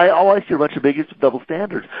me, all I see are a bunch of bigots with double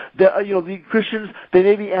standards. The Christians, they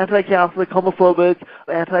may be anti-Catholic, homophobic,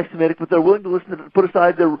 anti-Semitic, but they're willing to put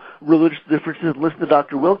aside their religious differences and listen to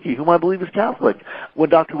Dr. Wilkie, whom I believe is Catholic. When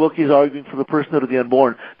Dr. Wilkie is arguing for the personhood of the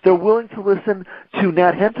unborn, they're willing to listen to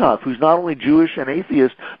Nat Hentoff, who's not only Jewish and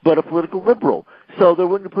atheist, but a political liberal. So they're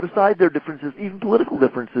willing to put aside their differences, even political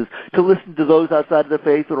differences, to listen to those outside of the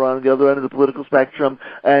faith or on the other end of the political spectrum,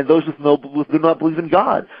 and those who do not believe in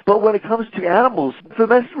God. But when it comes to animals, if the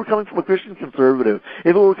message were coming from a Christian conservative,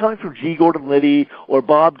 if it were coming from G. Gordon Liddy or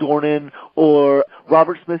Bob Dornan or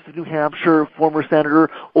Robert Smith of New Hampshire, former senator,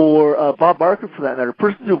 or Bob Barker for that matter,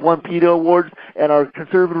 persons who have won PETA awards and are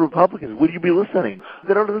conservative Republicans, would you be listening?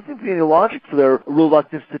 There doesn't seem to be any logic for their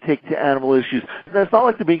reluctance to take to animal issues. And it's not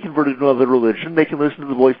like they're being converted to another religion. They can listen to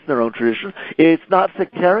the voice of their own tradition. It's not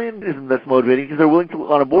sectarianism that's motivating, because they're willing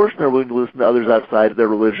to, on abortion, they're willing to listen to others outside of their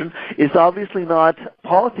religion. It's obviously not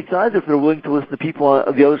politics either if they're willing to listen to people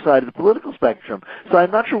on the other side of the political spectrum. So I'm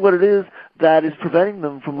not sure what it is that is preventing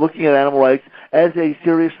them from looking at animal rights as a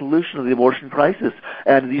serious solution to the abortion crisis,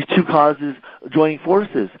 and these two causes joining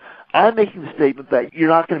forces. I'm making the statement that you're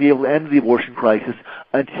not going to be able to end the abortion crisis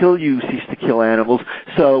until you cease to kill animals,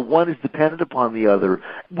 so one is dependent upon the other.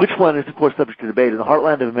 Which one is, of course, subject to debate. In the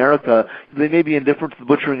heartland of America, they may be indifferent to the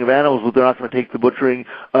butchering of animals, but they're not going to take the butchering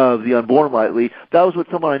of the unborn lightly. That was what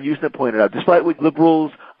someone on Usenet pointed out. Despite what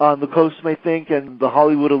liberals on the coast may think, and the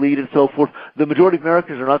Hollywood elite and so forth, the majority of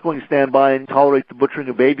Americans are not going to stand by and tolerate the butchering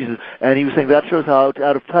of babies. And he was saying that shows how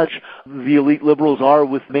out of touch the elite liberals are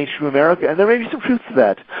with mainstream America. And there may be some truth to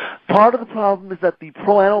that. Part of the problem is that the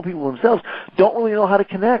pro-animal people themselves don't really know how to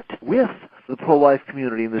connect with the pro-life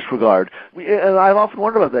community in this regard. And I've often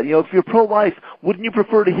wondered about that. If you're pro-life, wouldn't you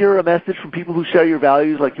prefer to hear a message from people who share your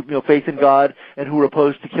values, like faith in God, and who are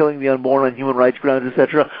opposed to killing the unborn on human rights grounds,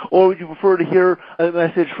 etc.? Or would you prefer to hear a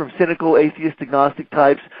message from cynical, atheist, agnostic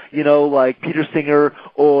types, like Peter Singer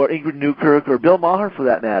or Ingrid Newkirk or Bill Maher, for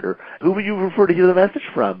that matter? Who would you prefer to hear the message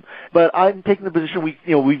from? But I'm taking the position we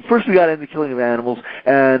got to end the killing of animals,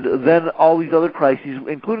 and then all these other crises,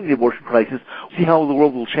 including the abortion crisis, see how the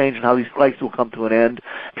world will change and how these crises will come to an end.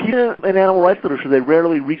 PETA and animal rights literature, they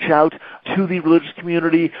rarely reach out to the religious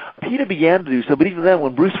community. PETA began to do so, but even then,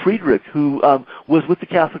 when Bruce Friedrich, who was with the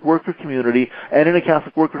Catholic worker community and in a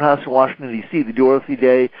Catholic worker house in Washington, D.C., the Dorothy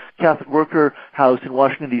Day Catholic Worker House in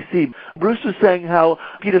Washington, D.C., Bruce was saying how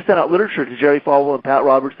PETA sent out literature to Jerry Falwell and Pat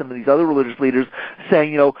Robertson and these other religious leaders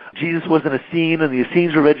saying, Jesus wasn't a Essene and the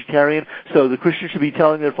Essenes are vegetarian, so the Christians should be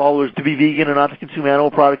telling their followers to be vegan and not to consume animal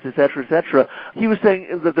products, etc., etc. He was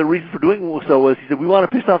saying that the reason for doing so was, he said, we want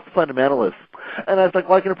to piss off the fundamentalists. And I was like,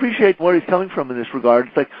 well, I can appreciate where he's coming from in this regard.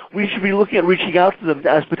 It's like, we should be looking at reaching out to them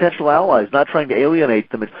as potential allies, not trying to alienate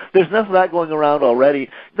them. There's enough of that going around already.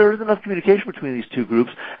 There isn't enough communication between these two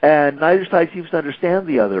groups, and neither side seems to understand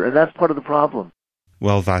the other, and that's part of the problem.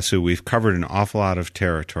 Well, Vasu, we've covered an awful lot of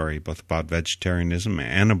territory, both about vegetarianism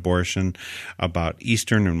and abortion, about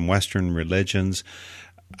Eastern and Western religions.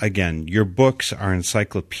 Again, your books are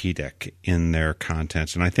encyclopedic in their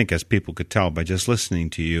content, and I think as people could tell by just listening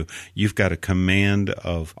to you, you've got a command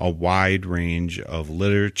of a wide range of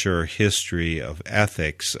literature, history, of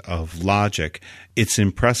ethics, of logic. It's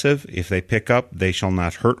impressive. If they pick up They Shall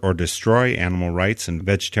Not Hurt or Destroy Animal Rights and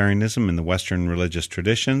Vegetarianism in the Western Religious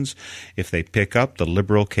Traditions, if they pick up The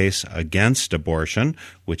Liberal Case Against Abortion,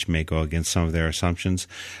 which may go against some of their assumptions,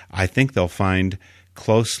 I think they'll find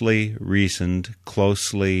closely reasoned,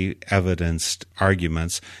 closely evidenced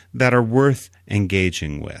arguments that are worth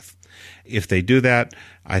engaging with. If they do that,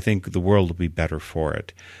 I think the world will be better for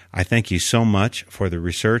it. I thank you so much for the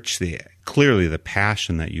research, clearly the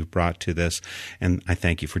passion that you've brought to this, and I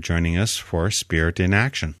thank you for joining us for Spirit in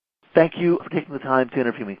Action. Thank you for taking the time to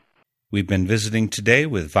interview me. We've been visiting today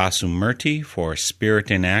with Vasu Murthy for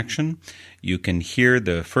Spirit in Action. You can hear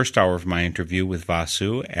the first hour of my interview with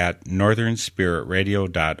Vasu at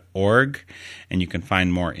northernspiritradio.org, and you can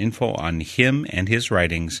find more info on him and his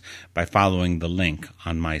writings by following the link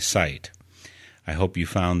on my site. I hope you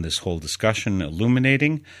found this whole discussion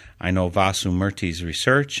illuminating. I know Vasu Murthy's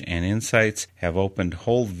research and insights have opened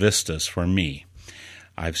whole vistas for me.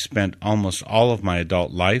 I've spent almost all of my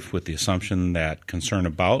adult life with the assumption that concern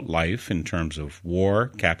about life in terms of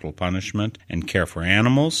war, capital punishment, and care for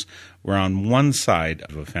animals were on one side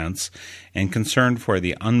of a fence, and concern for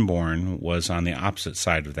the unborn was on the opposite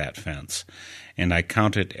side of that fence. And I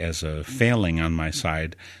count it as a failing on my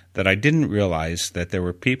side that I didn't realize that there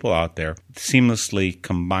were people out there seamlessly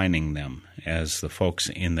combining them, as the folks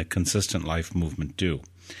in the Consistent Life movement do.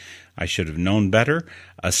 I should have known better,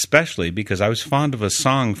 especially because I was fond of a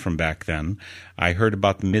song from back then I heard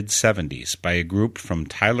about the mid-'70s by a group from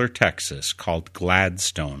Tyler, Texas called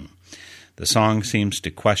Gladstone. The song seems to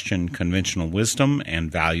question conventional wisdom and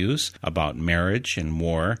values about marriage and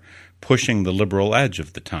war, pushing the liberal edge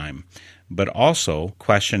of the time, but also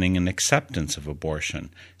questioning an acceptance of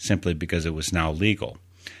abortion simply because it was now legal.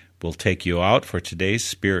 We'll take you out for today's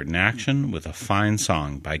Spirit in Action with a fine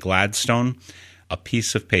song by Gladstone, A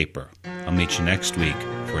Piece of Paper. I'll meet you next week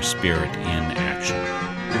for Spirit in Action.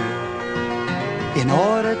 In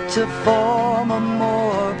order to form a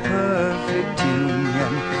more perfect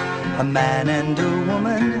union, a man and a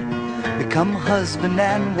woman become husband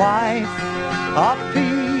and wife. A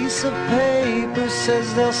piece of paper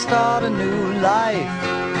says they'll start a new life.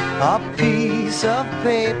 A piece of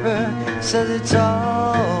paper says it's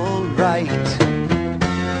all right.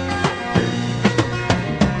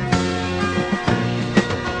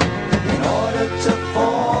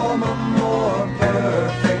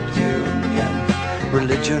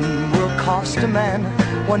 Religion will cost a man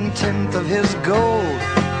 1/10 of his gold.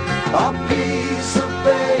 A piece of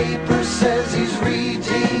paper says he's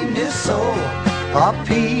redeemed his soul. A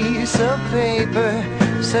piece of paper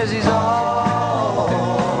says he's all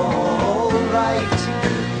right.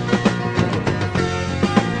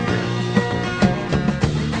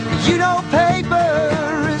 You know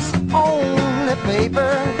paper is only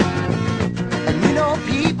paper. And you know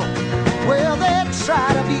people, well, they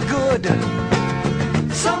try to be good.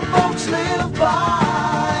 Some folks live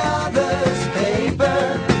by others' paper.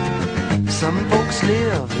 Some folks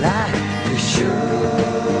live like they should.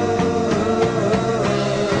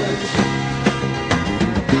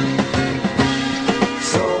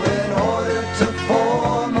 So in order to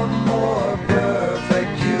form a more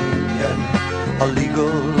perfect union, a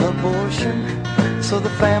legal abortion, so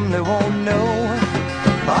the family won't know.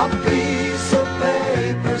 A piece of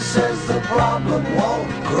paper says the problem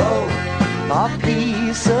won't grow. A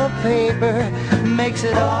piece of paper makes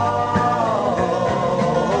it all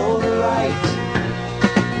right.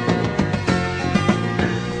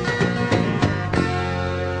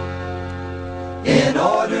 In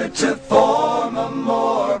order to form a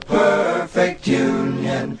more perfect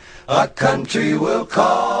union, a country will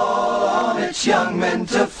call on its young men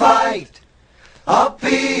to fight. A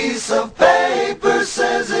piece of paper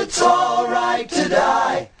says it's all right to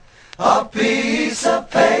die. A piece of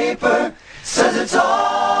paper says it's all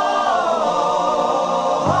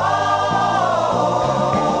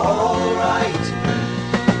right.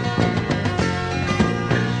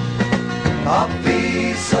 A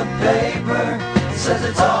piece of paper says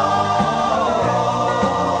it's all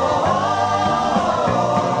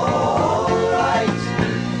right.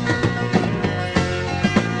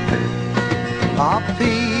 A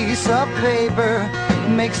piece of paper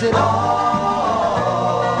makes it all.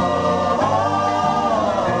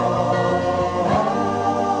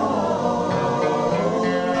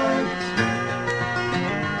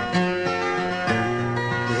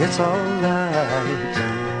 It's all right.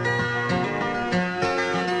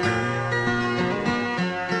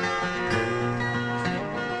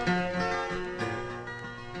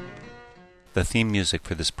 The theme music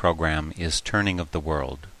for this program is Turning of the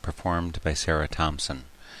World, performed by Sarah Thompson.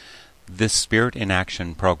 This Spirit in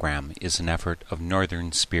Action program is an effort of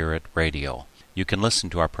Northern Spirit Radio. You can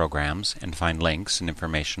listen to our programs and find links and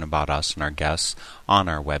information about us and our guests on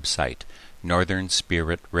our website,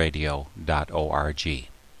 northernspiritradio.org.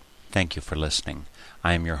 Thank you for listening.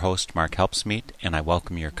 I am your host, Mark Helpsmeet, and I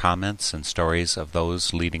welcome your comments and stories of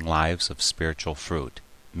those leading lives of spiritual fruit.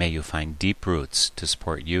 May you find deep roots to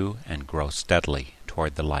support you and grow steadily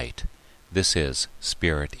toward the light. This is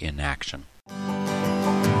Spirit in Action.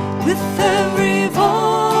 With every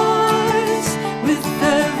voice, with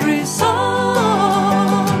every song,